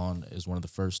get him on as one of the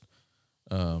first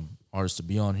artists to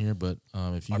be on here. But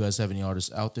if you guys have any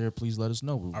artists out there, please let us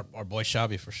know. Our boy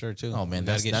Shabby for sure too. Oh man, We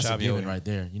gotta that's a Shabby given over here. right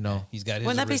there. You know, He's got his.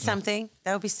 Wouldn't that be original- something?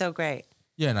 That would be so great.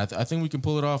 yeah, and I think we can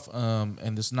pull it off.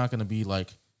 And it's not gonna be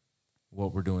like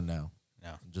what we're doing now.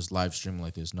 No. Just live streaming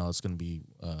like this. No, it's gonna be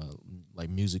like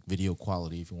music video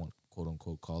quality, if you want, quote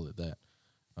unquote, call it that.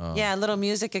 Yeah, a little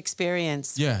music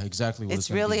experience. Yeah, exactly. What It's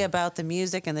gonna really be. about the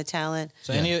music and the talent.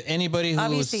 So anybody who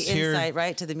Obviously, was here, insight,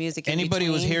 right, to the music. in anybody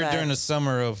who was between, here but- during the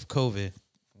summer of COVID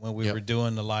when we Yep. were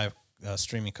doing the live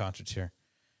streaming concerts here,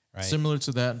 right? similar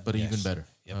to that, but even Yes. better.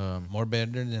 Yep. More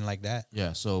better than like that.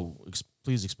 Yeah, so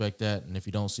please expect that, and if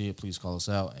you don't see it, please call us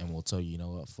out, and we'll tell you. You know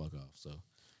what? Fuck off. So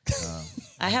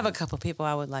I have a couple people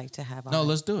I would like to have on. No,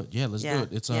 let's do it. Yeah, let's do it.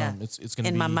 It's yeah. it's gonna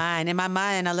in be my mind. In my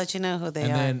mind, I'll let you know who they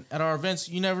And are. then at our events,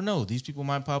 you never know. These people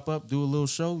might pop up, do a little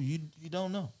show. You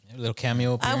don't know. A little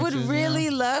cameo I would appearances, really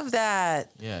you know? love that.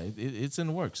 Yeah, it's in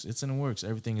the works. It's in the works.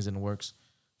 Everything is in the works.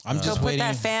 I'm Go just put waiting.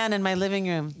 that fan in my living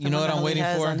room. You know what I'm waiting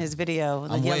for? On his video,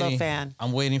 the I'm yellow waiting, fan.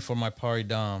 I'm waiting for my Pari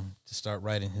Dom to start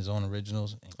writing his own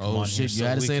originals. And come on here You so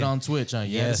had to we say it can- on Twitch, huh?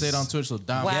 You had to say it on Twitch. So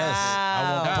Dom, Wow. Yes,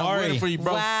 I want Dom, Pari. waiting for you,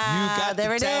 bro. Wow, You got there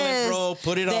the it talent, is. bro.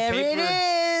 Put it on there paper.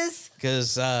 it is.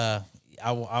 Because I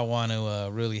want to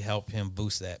really help him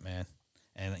boost that, man.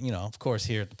 And, you know, of course,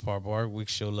 here at the Par Bar, we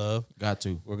show love. Got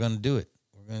to. We're going to do it.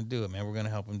 We're going to do it, man. We're going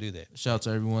to help him do that. Shout out to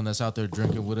everyone that's out there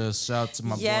drinking with us. Shout out to my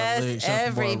boy Lick. Yes, Shout out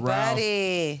to my boy Ralph.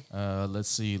 everybody. Let's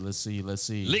see.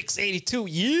 Licks 82,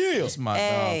 yeah. That's my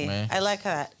A. dog, man. I like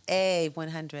that. A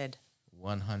 100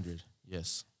 100.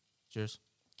 Yes. Cheers.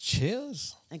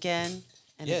 Cheers. again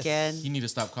and Yes. again You need to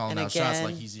stop calling And out shots again,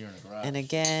 like he's here in the garage. and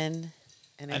again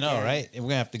and I again. know, right? And we're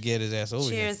going to have to get his ass over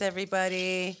here. Cheers,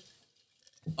 everybody.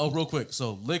 Oh, real quick.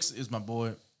 So Licks is my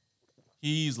boy.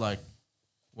 He's like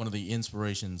one of the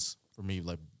inspirations for me,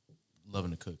 like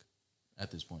loving to cook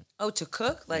at this point. Oh, to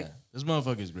cook like Yeah. This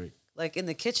motherfucker is great. like in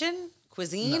the kitchen,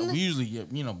 cuisine. No, we usually,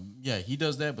 he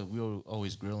does that, but we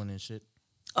always grilling and shit.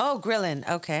 Oh, grilling.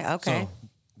 Okay, okay. So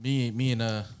me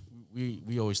and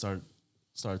we always started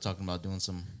talking about doing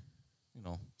some,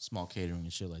 small catering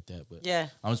and shit like that. But Yeah.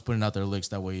 I'm just putting out there Licks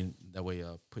that way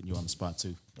putting you on the spot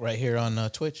too. Right here on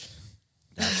Twitch.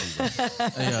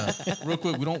 Hey, real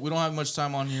quick, we don't have much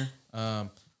time on here,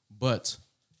 but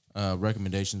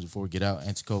recommendations before we get out.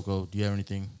 Auntie Coco, do you have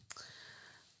anything?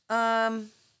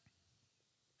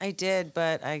 I did,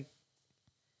 but I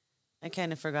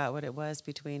kind of forgot what it was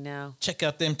between now. Check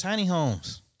out them tiny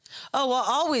homes. Oh, well,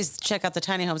 always check out the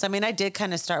tiny homes. I mean, I did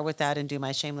kind of start with that and do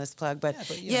my shameless plug, but,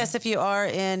 yes, if you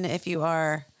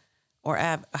are or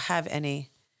have any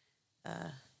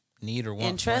Need or want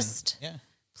interest, one. Yeah.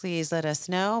 please let us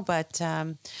know. But,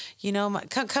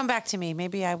 come back to me.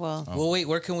 Maybe I will. Well, wait,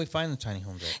 where can we find the tiny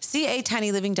homes at?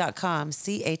 CATinyLiving.com.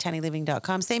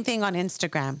 CATinyLiving.com. Same thing on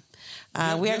Instagram.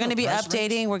 We are going to be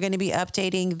updating. We're going to be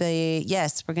updating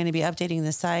we're going to be updating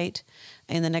the site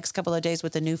in the next couple of days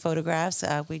with the new photographs.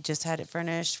 We just had it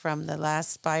furnished from the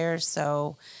last buyer,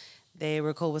 so they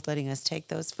were cool with letting us take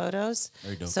those photos.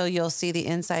 Very dope. So you'll see the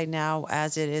inside now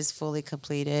as it is fully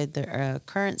completed. The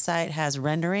current site has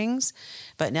renderings,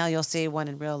 but now you'll see one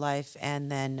in real life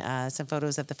and then some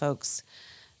photos of the folks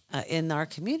in our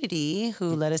community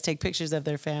who let us take pictures of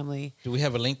their family. Do we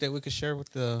have a link that we could share with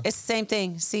the... It's the same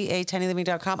thing,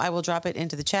 CATinyLiving.com. I will drop it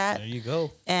into the chat. There you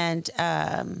go. And,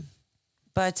 I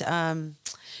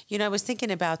was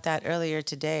thinking about that earlier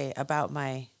today about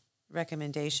my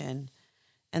recommendation,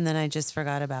 and then I just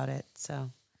forgot about it. So,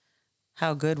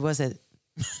 how good was it?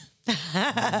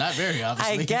 Not very,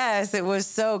 obviously. I guess it was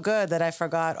so good that I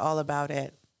forgot all about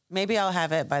it. Maybe I'll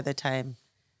have it by the time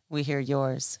we hear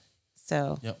yours.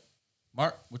 So, Yep.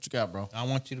 Mark, what you got, bro? I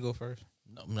want you to go first.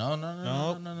 No.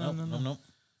 No.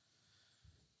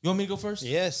 You want me to go first?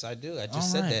 Yes, I do. I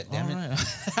just said that, damn it.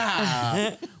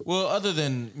 it. Well, other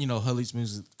than, Halid's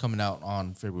music coming out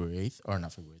on February 8th, or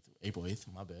not February 8th, April 8th,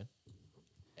 my bad.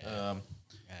 God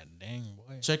dang,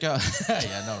 boy. Check out,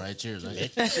 yeah, I know, right? Cheers,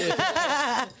 right?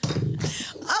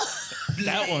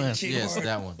 That one. Yes,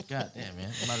 that one. God damn, man.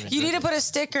 I'm not even you need to joking. put a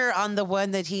sticker on the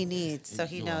one that he needs so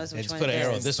he knows which just one put it an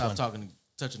arrow. is. This Stop one.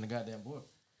 touching the goddamn board.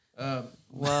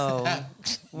 Whoa.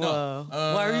 Whoa.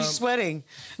 Why are you sweating?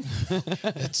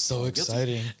 It's so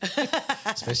exciting.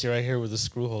 Especially right here where the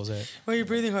screw holes at. Why are you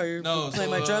breathing hard? You're No,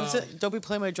 playing so, my drum set? Don't be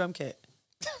playing my drum kit.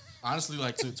 Honestly,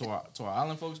 like to our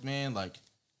island folks, man, like,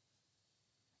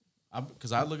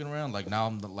 because I looking around, like now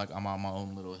I'm on my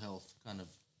own little health kind of,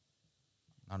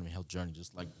 not even health journey,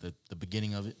 just like the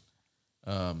beginning of it.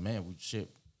 Man,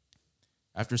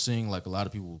 after seeing like a lot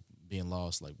of people being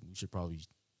lost, like we should probably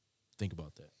think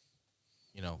about that.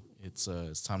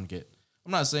 It's time to get.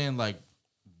 I'm not saying like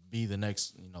be the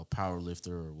next power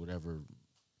lifter or whatever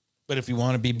But if you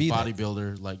want to be that.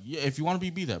 bodybuilder, like if you want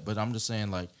to be that. But I'm just saying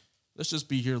like let's just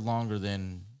be here longer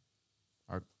than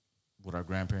what our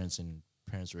grandparents and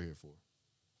parents were here for.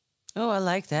 Oh, I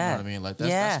like You know that. what I mean? Like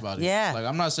that's about it. Yeah. Like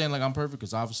I'm not saying like I'm perfect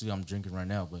because obviously I'm drinking right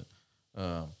now, but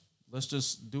let's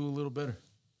just do a little better.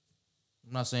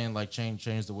 I'm not saying like change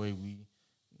the way we,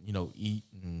 eat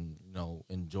and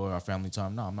enjoy our family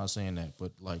time. No, I'm not saying that,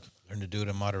 but like Learn to do it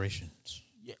in moderation.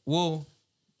 yeah, well,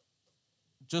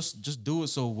 just do it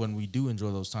so when we do enjoy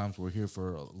those times, we're here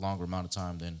for a longer amount of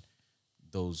time than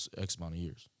those X amount of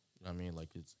years. You know what I mean? Like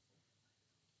it's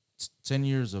 10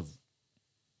 years of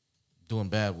doing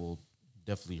bad will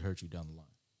definitely hurt you down the line.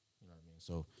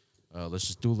 So let's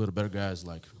just do a little better, guys.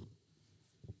 Like,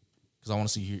 because I want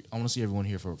to see everyone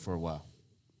here for a while.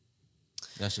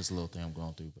 That's just a little thing I'm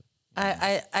going through. But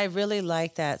I really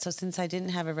like that. So since I didn't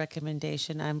have a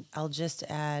recommendation, I'll just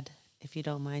add, if you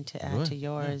don't mind, to add ahead. to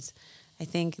yours. I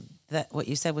think that what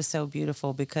you said was so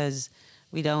beautiful because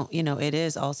we don't, it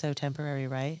is also temporary,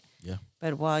 right? yeah,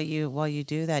 But while you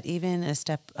do that, even a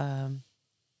step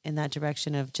in that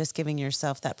direction of just giving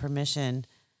yourself that permission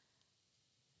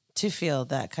to feel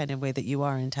that kind of way that you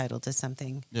are entitled to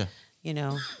something, yeah,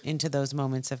 into those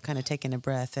moments of kind of taking a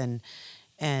breath and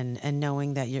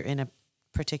knowing that you're in a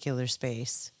particular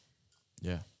space,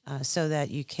 yeah, so that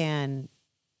you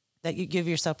give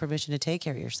yourself permission to take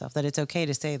care of yourself, that it's okay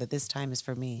to say that this time is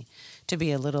for me, to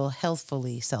be a little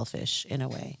healthfully selfish in a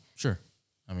way. sure.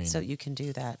 I mean, So you can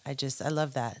do that. I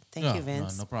love that. Thank yeah, you,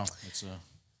 Vince. No problem. It's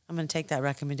I'm going to take that yeah.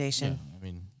 recommendation. I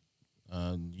mean,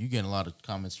 you getting a lot of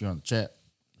comments here on the chat.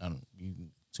 You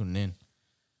tuning in.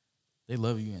 They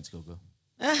love you, Aunt Coco.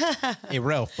 Hey,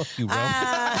 Ralph. Fuck you, Ralph.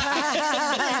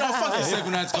 Fuck yourself,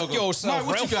 Aunt Coco. yourself, Mike,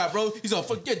 what Ralph. you got, bro? He's all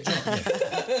forget junk.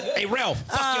 Hey, Ralph.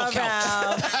 Fuck your couch.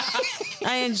 Ralph,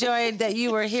 I enjoyed that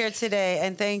you were here today,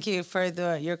 and thank you for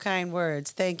your kind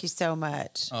words. Thank you so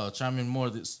much. Chime in more.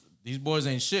 These boys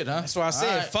ain't shit, huh? That's why I said,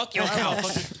 All right. fuck your All right, couch.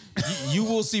 motherfucker. You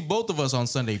will see both of us on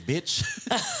Sunday, bitch.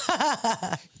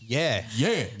 Yeah.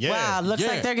 Yeah. Wow, looks yeah.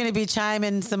 like they're going to be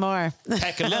chiming some more.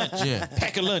 Pack a lunch. Yeah.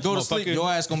 Pack a lunch, Go to sleep. motherfucker. Your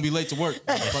ass gonna be late to work.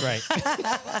 That's right.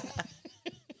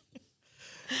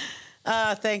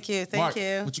 Thank you. Thank Mark,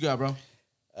 you. what you got, bro?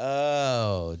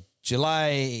 Oh,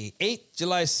 July 8th,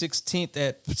 July 16th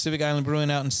at Pacific Island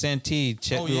Brewing out in Santee.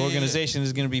 Oh, yeah, the organization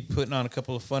is going to be putting on a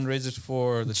couple of fundraisers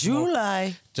for the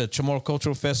July. the Chamorro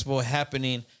Cultural Festival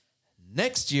happening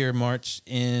next year, March,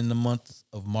 in the month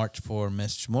of March for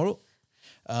Mes Chamorro.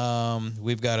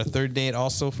 We've got a third date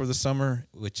also for the summer,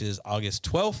 which is August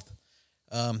 12th.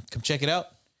 Come check it out.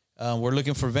 We're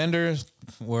looking for vendors.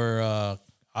 We're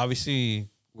obviously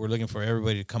looking for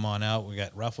everybody to come on out. We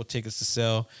got raffle tickets to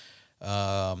sell.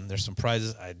 There's some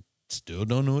prizes. I still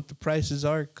don't know what the prices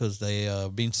are because they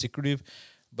being secretive,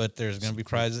 but there's going to be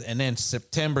prizes. And then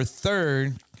September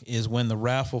 3rd is when the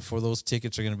raffle for those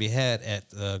tickets are going to be had at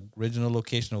the original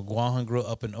location of Guahan Grill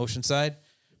up in Oceanside.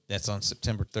 That's on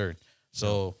September 3rd.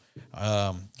 So,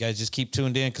 guys, just keep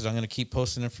tuned in because I'm going to keep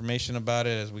posting information about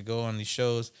it as we go on these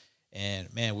shows.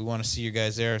 And, man, we want to see you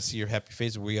guys there, see your happy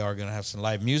faces. We are going to have some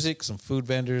live music, some food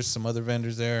vendors, some other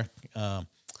vendors there.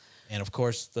 And, of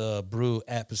course, the brew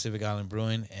at Pacific Island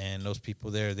Brewing. And those people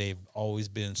there, they've always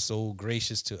been so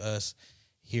gracious to us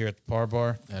here at the Par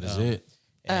Bar. That is it.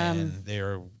 And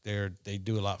they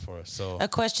do a lot for us. So A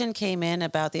question came in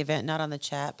about the event, not on the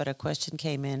chat, but a question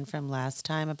came in from last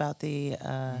time about the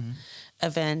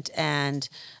event. And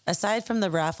aside from the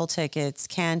raffle tickets,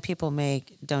 can people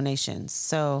make donations?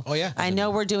 So Oh, yeah. I know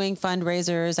we're doing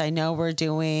fundraisers. I know we're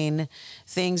doing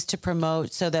things to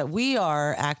promote so that we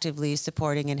are actively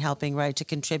supporting and helping, right, to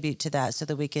contribute to that so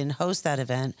that we can host that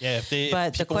event. Yeah, if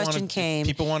but the people wanna- question if came,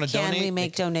 people wanna can donate, we they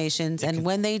make donations? And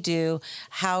when they do,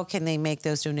 how can they make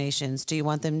those donations? Do you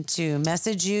want them to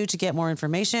message you to get more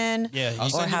information? Yeah, I'll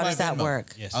you- Or send you how my does that Venmo.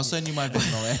 work? Yes. I'll send you my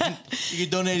Venmo, and you can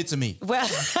donate it to me. Well,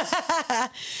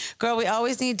 girl, we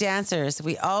always need dancers.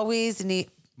 We always need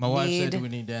My wife said we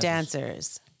need dancers.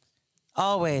 dancers.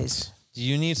 Always. do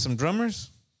you need some drummers?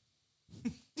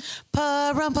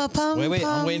 Pa-rum-pa-pum, Wait, I'm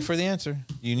pum. waiting for the answer.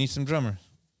 Do you need some drummers?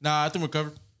 Nah, I think we're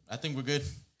covered. I think we're good.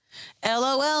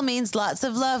 LOL means lots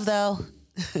of love, though.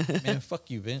 Man, fuck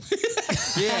you, Vince.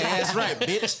 Yeah, that's right,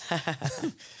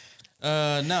 bitch.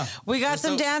 No. We got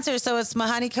some So- dancers, so it's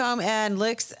Mahoneycomb and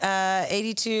Licks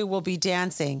 82 will be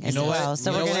dancing as know what? well.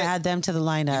 So You we're know going to what? add them to the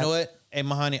lineup. You know what? Hey,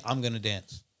 Mahoney, I'm going to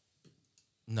dance.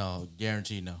 No,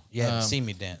 guaranteed no. You haven't seen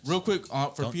me dance. Real quick,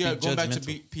 for Don't be PI, going back to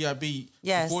judgmental. PIB,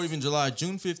 Yes. before even July,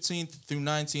 June 15th through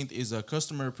 19th is a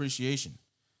customer appreciation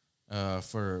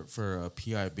for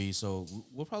PIB. So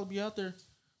we'll probably be out there.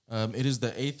 It is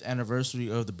the 8th anniversary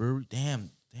of the brewery.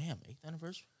 Damn, 8th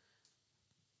anniversary?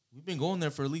 We've been going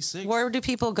there for at least 6. Where do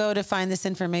people go to find this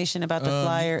information about the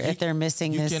flyer you if they're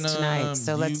missing you this can, tonight?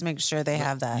 So let's you- make sure they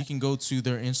have that. You can go to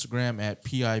their Instagram at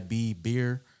PIB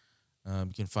Beer.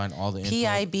 You can find all the info.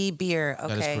 PIB beer. Okay.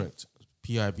 That is correct.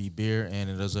 PIB Beer, and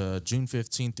it is June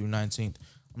 15th through 19th.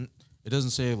 It doesn't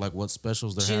say like what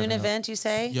specials they're having. June event, you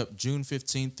say? Yep, June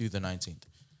 15th through the 19th.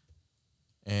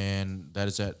 And that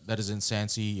is in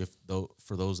Santee.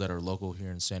 For those that are local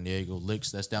here in San Diego,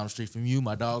 Licks, that's down the street from you,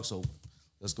 my dog. So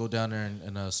let's go down there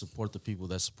and support the people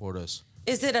that support us.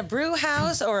 Is it a brew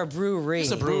house or a brewery?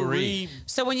 It's a brewery.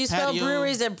 So when you spell Patio.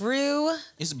 brewery, is it brew?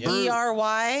 It's brew.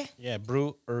 E-R-Y? Yeah,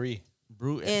 brewery.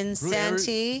 in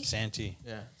Santee. Santee.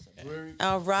 Yeah. Brewery.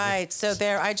 All right. So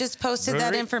there, I just posted that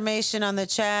Brewery. information on the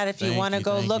chat. If you Thank want to you,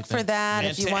 go thank look you, for thank that,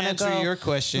 And if you to want to answer go your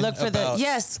question look for the about-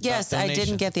 yes, I didn't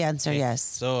donations. get the answer. Okay. Yes.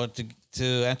 So to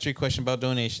answer your question about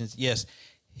donations, yes,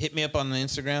 hit me up on the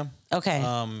Instagram. Okay.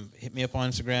 Hit me up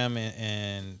on Instagram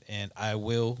and I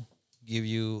will give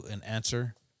you an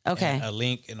answer. Okay. And a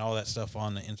link and all that stuff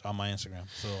on my Instagram.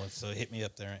 So hit me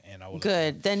up there and I will.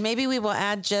 Good. Then maybe we will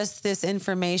add just this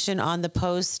information on the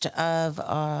post of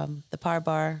the Par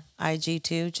Bar IG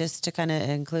too, just to kind of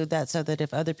include that so that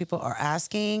if other people are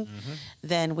asking,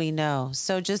 then we know.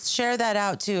 So just share that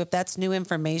out too if that's new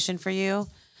information for you,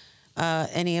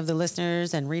 any of the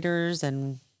listeners and readers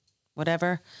and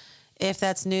whatever. If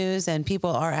that's news and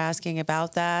people are asking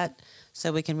about that,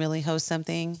 so we can really host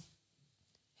something.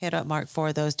 Hit up Mark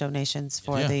for those donations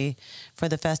for Yeah.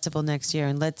 the festival next year,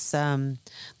 and let's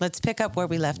pick up where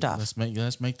we left off. Let's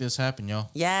make this happen, y'all.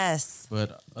 Yes.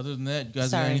 But other than that, you guys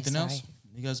got Sorry, anything else? sorry.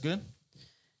 You guys good?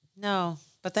 No,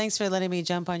 but thanks for letting me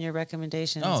jump on your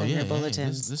recommendations Oh and yeah, your yeah.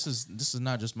 bulletins. This is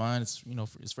not just mine. It's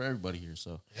it's for everybody here.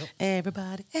 So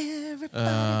Everybody. you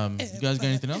guys got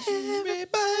anything else?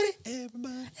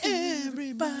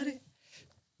 Everybody.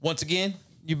 Once again,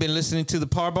 you've been listening to the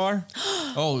Par Bar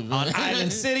Oh, on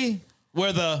Island City,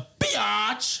 where the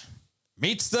biatch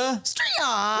meets the Streets.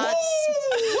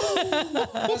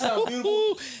 That's how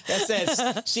beautiful. That's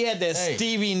that. She had that Hey.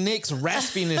 Stevie Nicks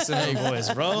raspiness in her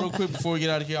voice, bro. Real quick before we get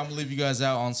out of here, I'm gonna leave you guys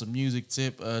out on some music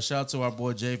tip. Shout out to our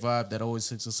boy J Vibe that always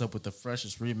hooks us up with the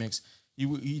freshest remix.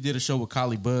 He did a show with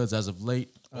Collie Buds as of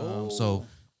late. So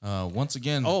once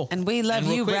again, And we love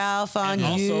real you, quick, Ralph, on and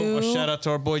also you. a shout out to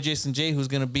our boy Jason J, who's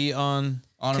gonna be on.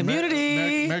 on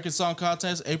Community. American Song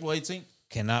Contest, April 18th.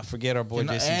 Cannot forget our boy And,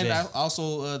 Jason J.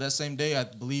 also that same day, I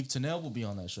believe Tanel will be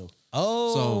on that show.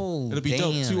 Oh, So it'll be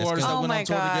dope. damn, Two that's artists gonna- Oh that went my on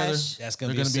tour together. gosh. That's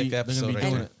gonna They're be a sick they're gonna episode be right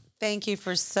doing there. it. Thank you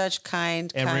for such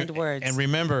kind words. And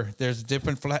remember, there's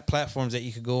different platforms that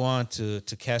you could go on to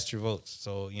cast your votes.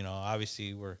 So,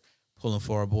 obviously we're pulling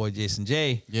for our boy Jason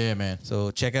J. Yeah, man.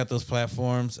 So check out those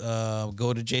platforms.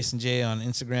 Go to Jason J on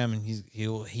Instagram,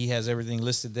 and he has everything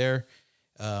listed there.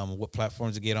 What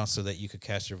platforms to get on so that you could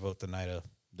cast your vote the night of.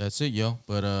 That's it, yo.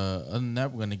 But other than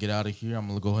that, we're gonna get out of here. I'm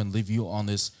gonna go ahead and leave you on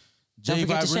this Don't J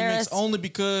forget Vibe to share remix us. only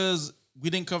because we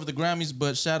didn't cover the Grammys.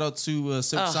 But shout out to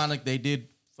Silk Sonic. They did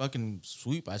fucking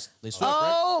sweep. They swept,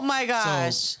 right? Oh my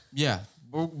gosh. So yeah,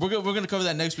 we're gonna cover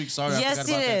that next week. Sorry, I Yes, forgot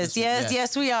it about that is. this week. Yes, Yeah.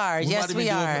 yes, we are. We Yes, might we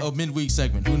even are. do a midweek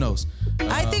segment. Who knows?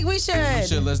 I think we should. We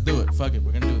should. Let's do it. Fuck it.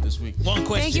 We're gonna do it this week. One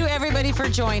question. Thank you, everybody, for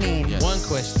joining. Yes. One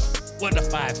question. What do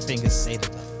 5 fingers say to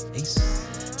the face?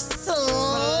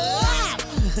 Slap.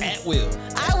 At will.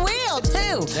 I will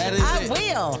too. That is I it.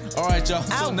 will. All right, y'all.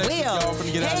 I Till next week, will. y'all. We're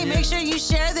gonna get out of Hey, here. make sure you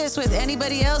share this with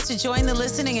anybody else to join the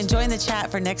listening and join the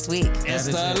chat for next week. It's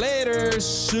is the it. later.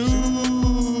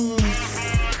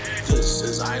 This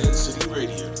is Island City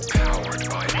Radio. Powered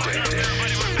by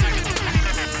Dead.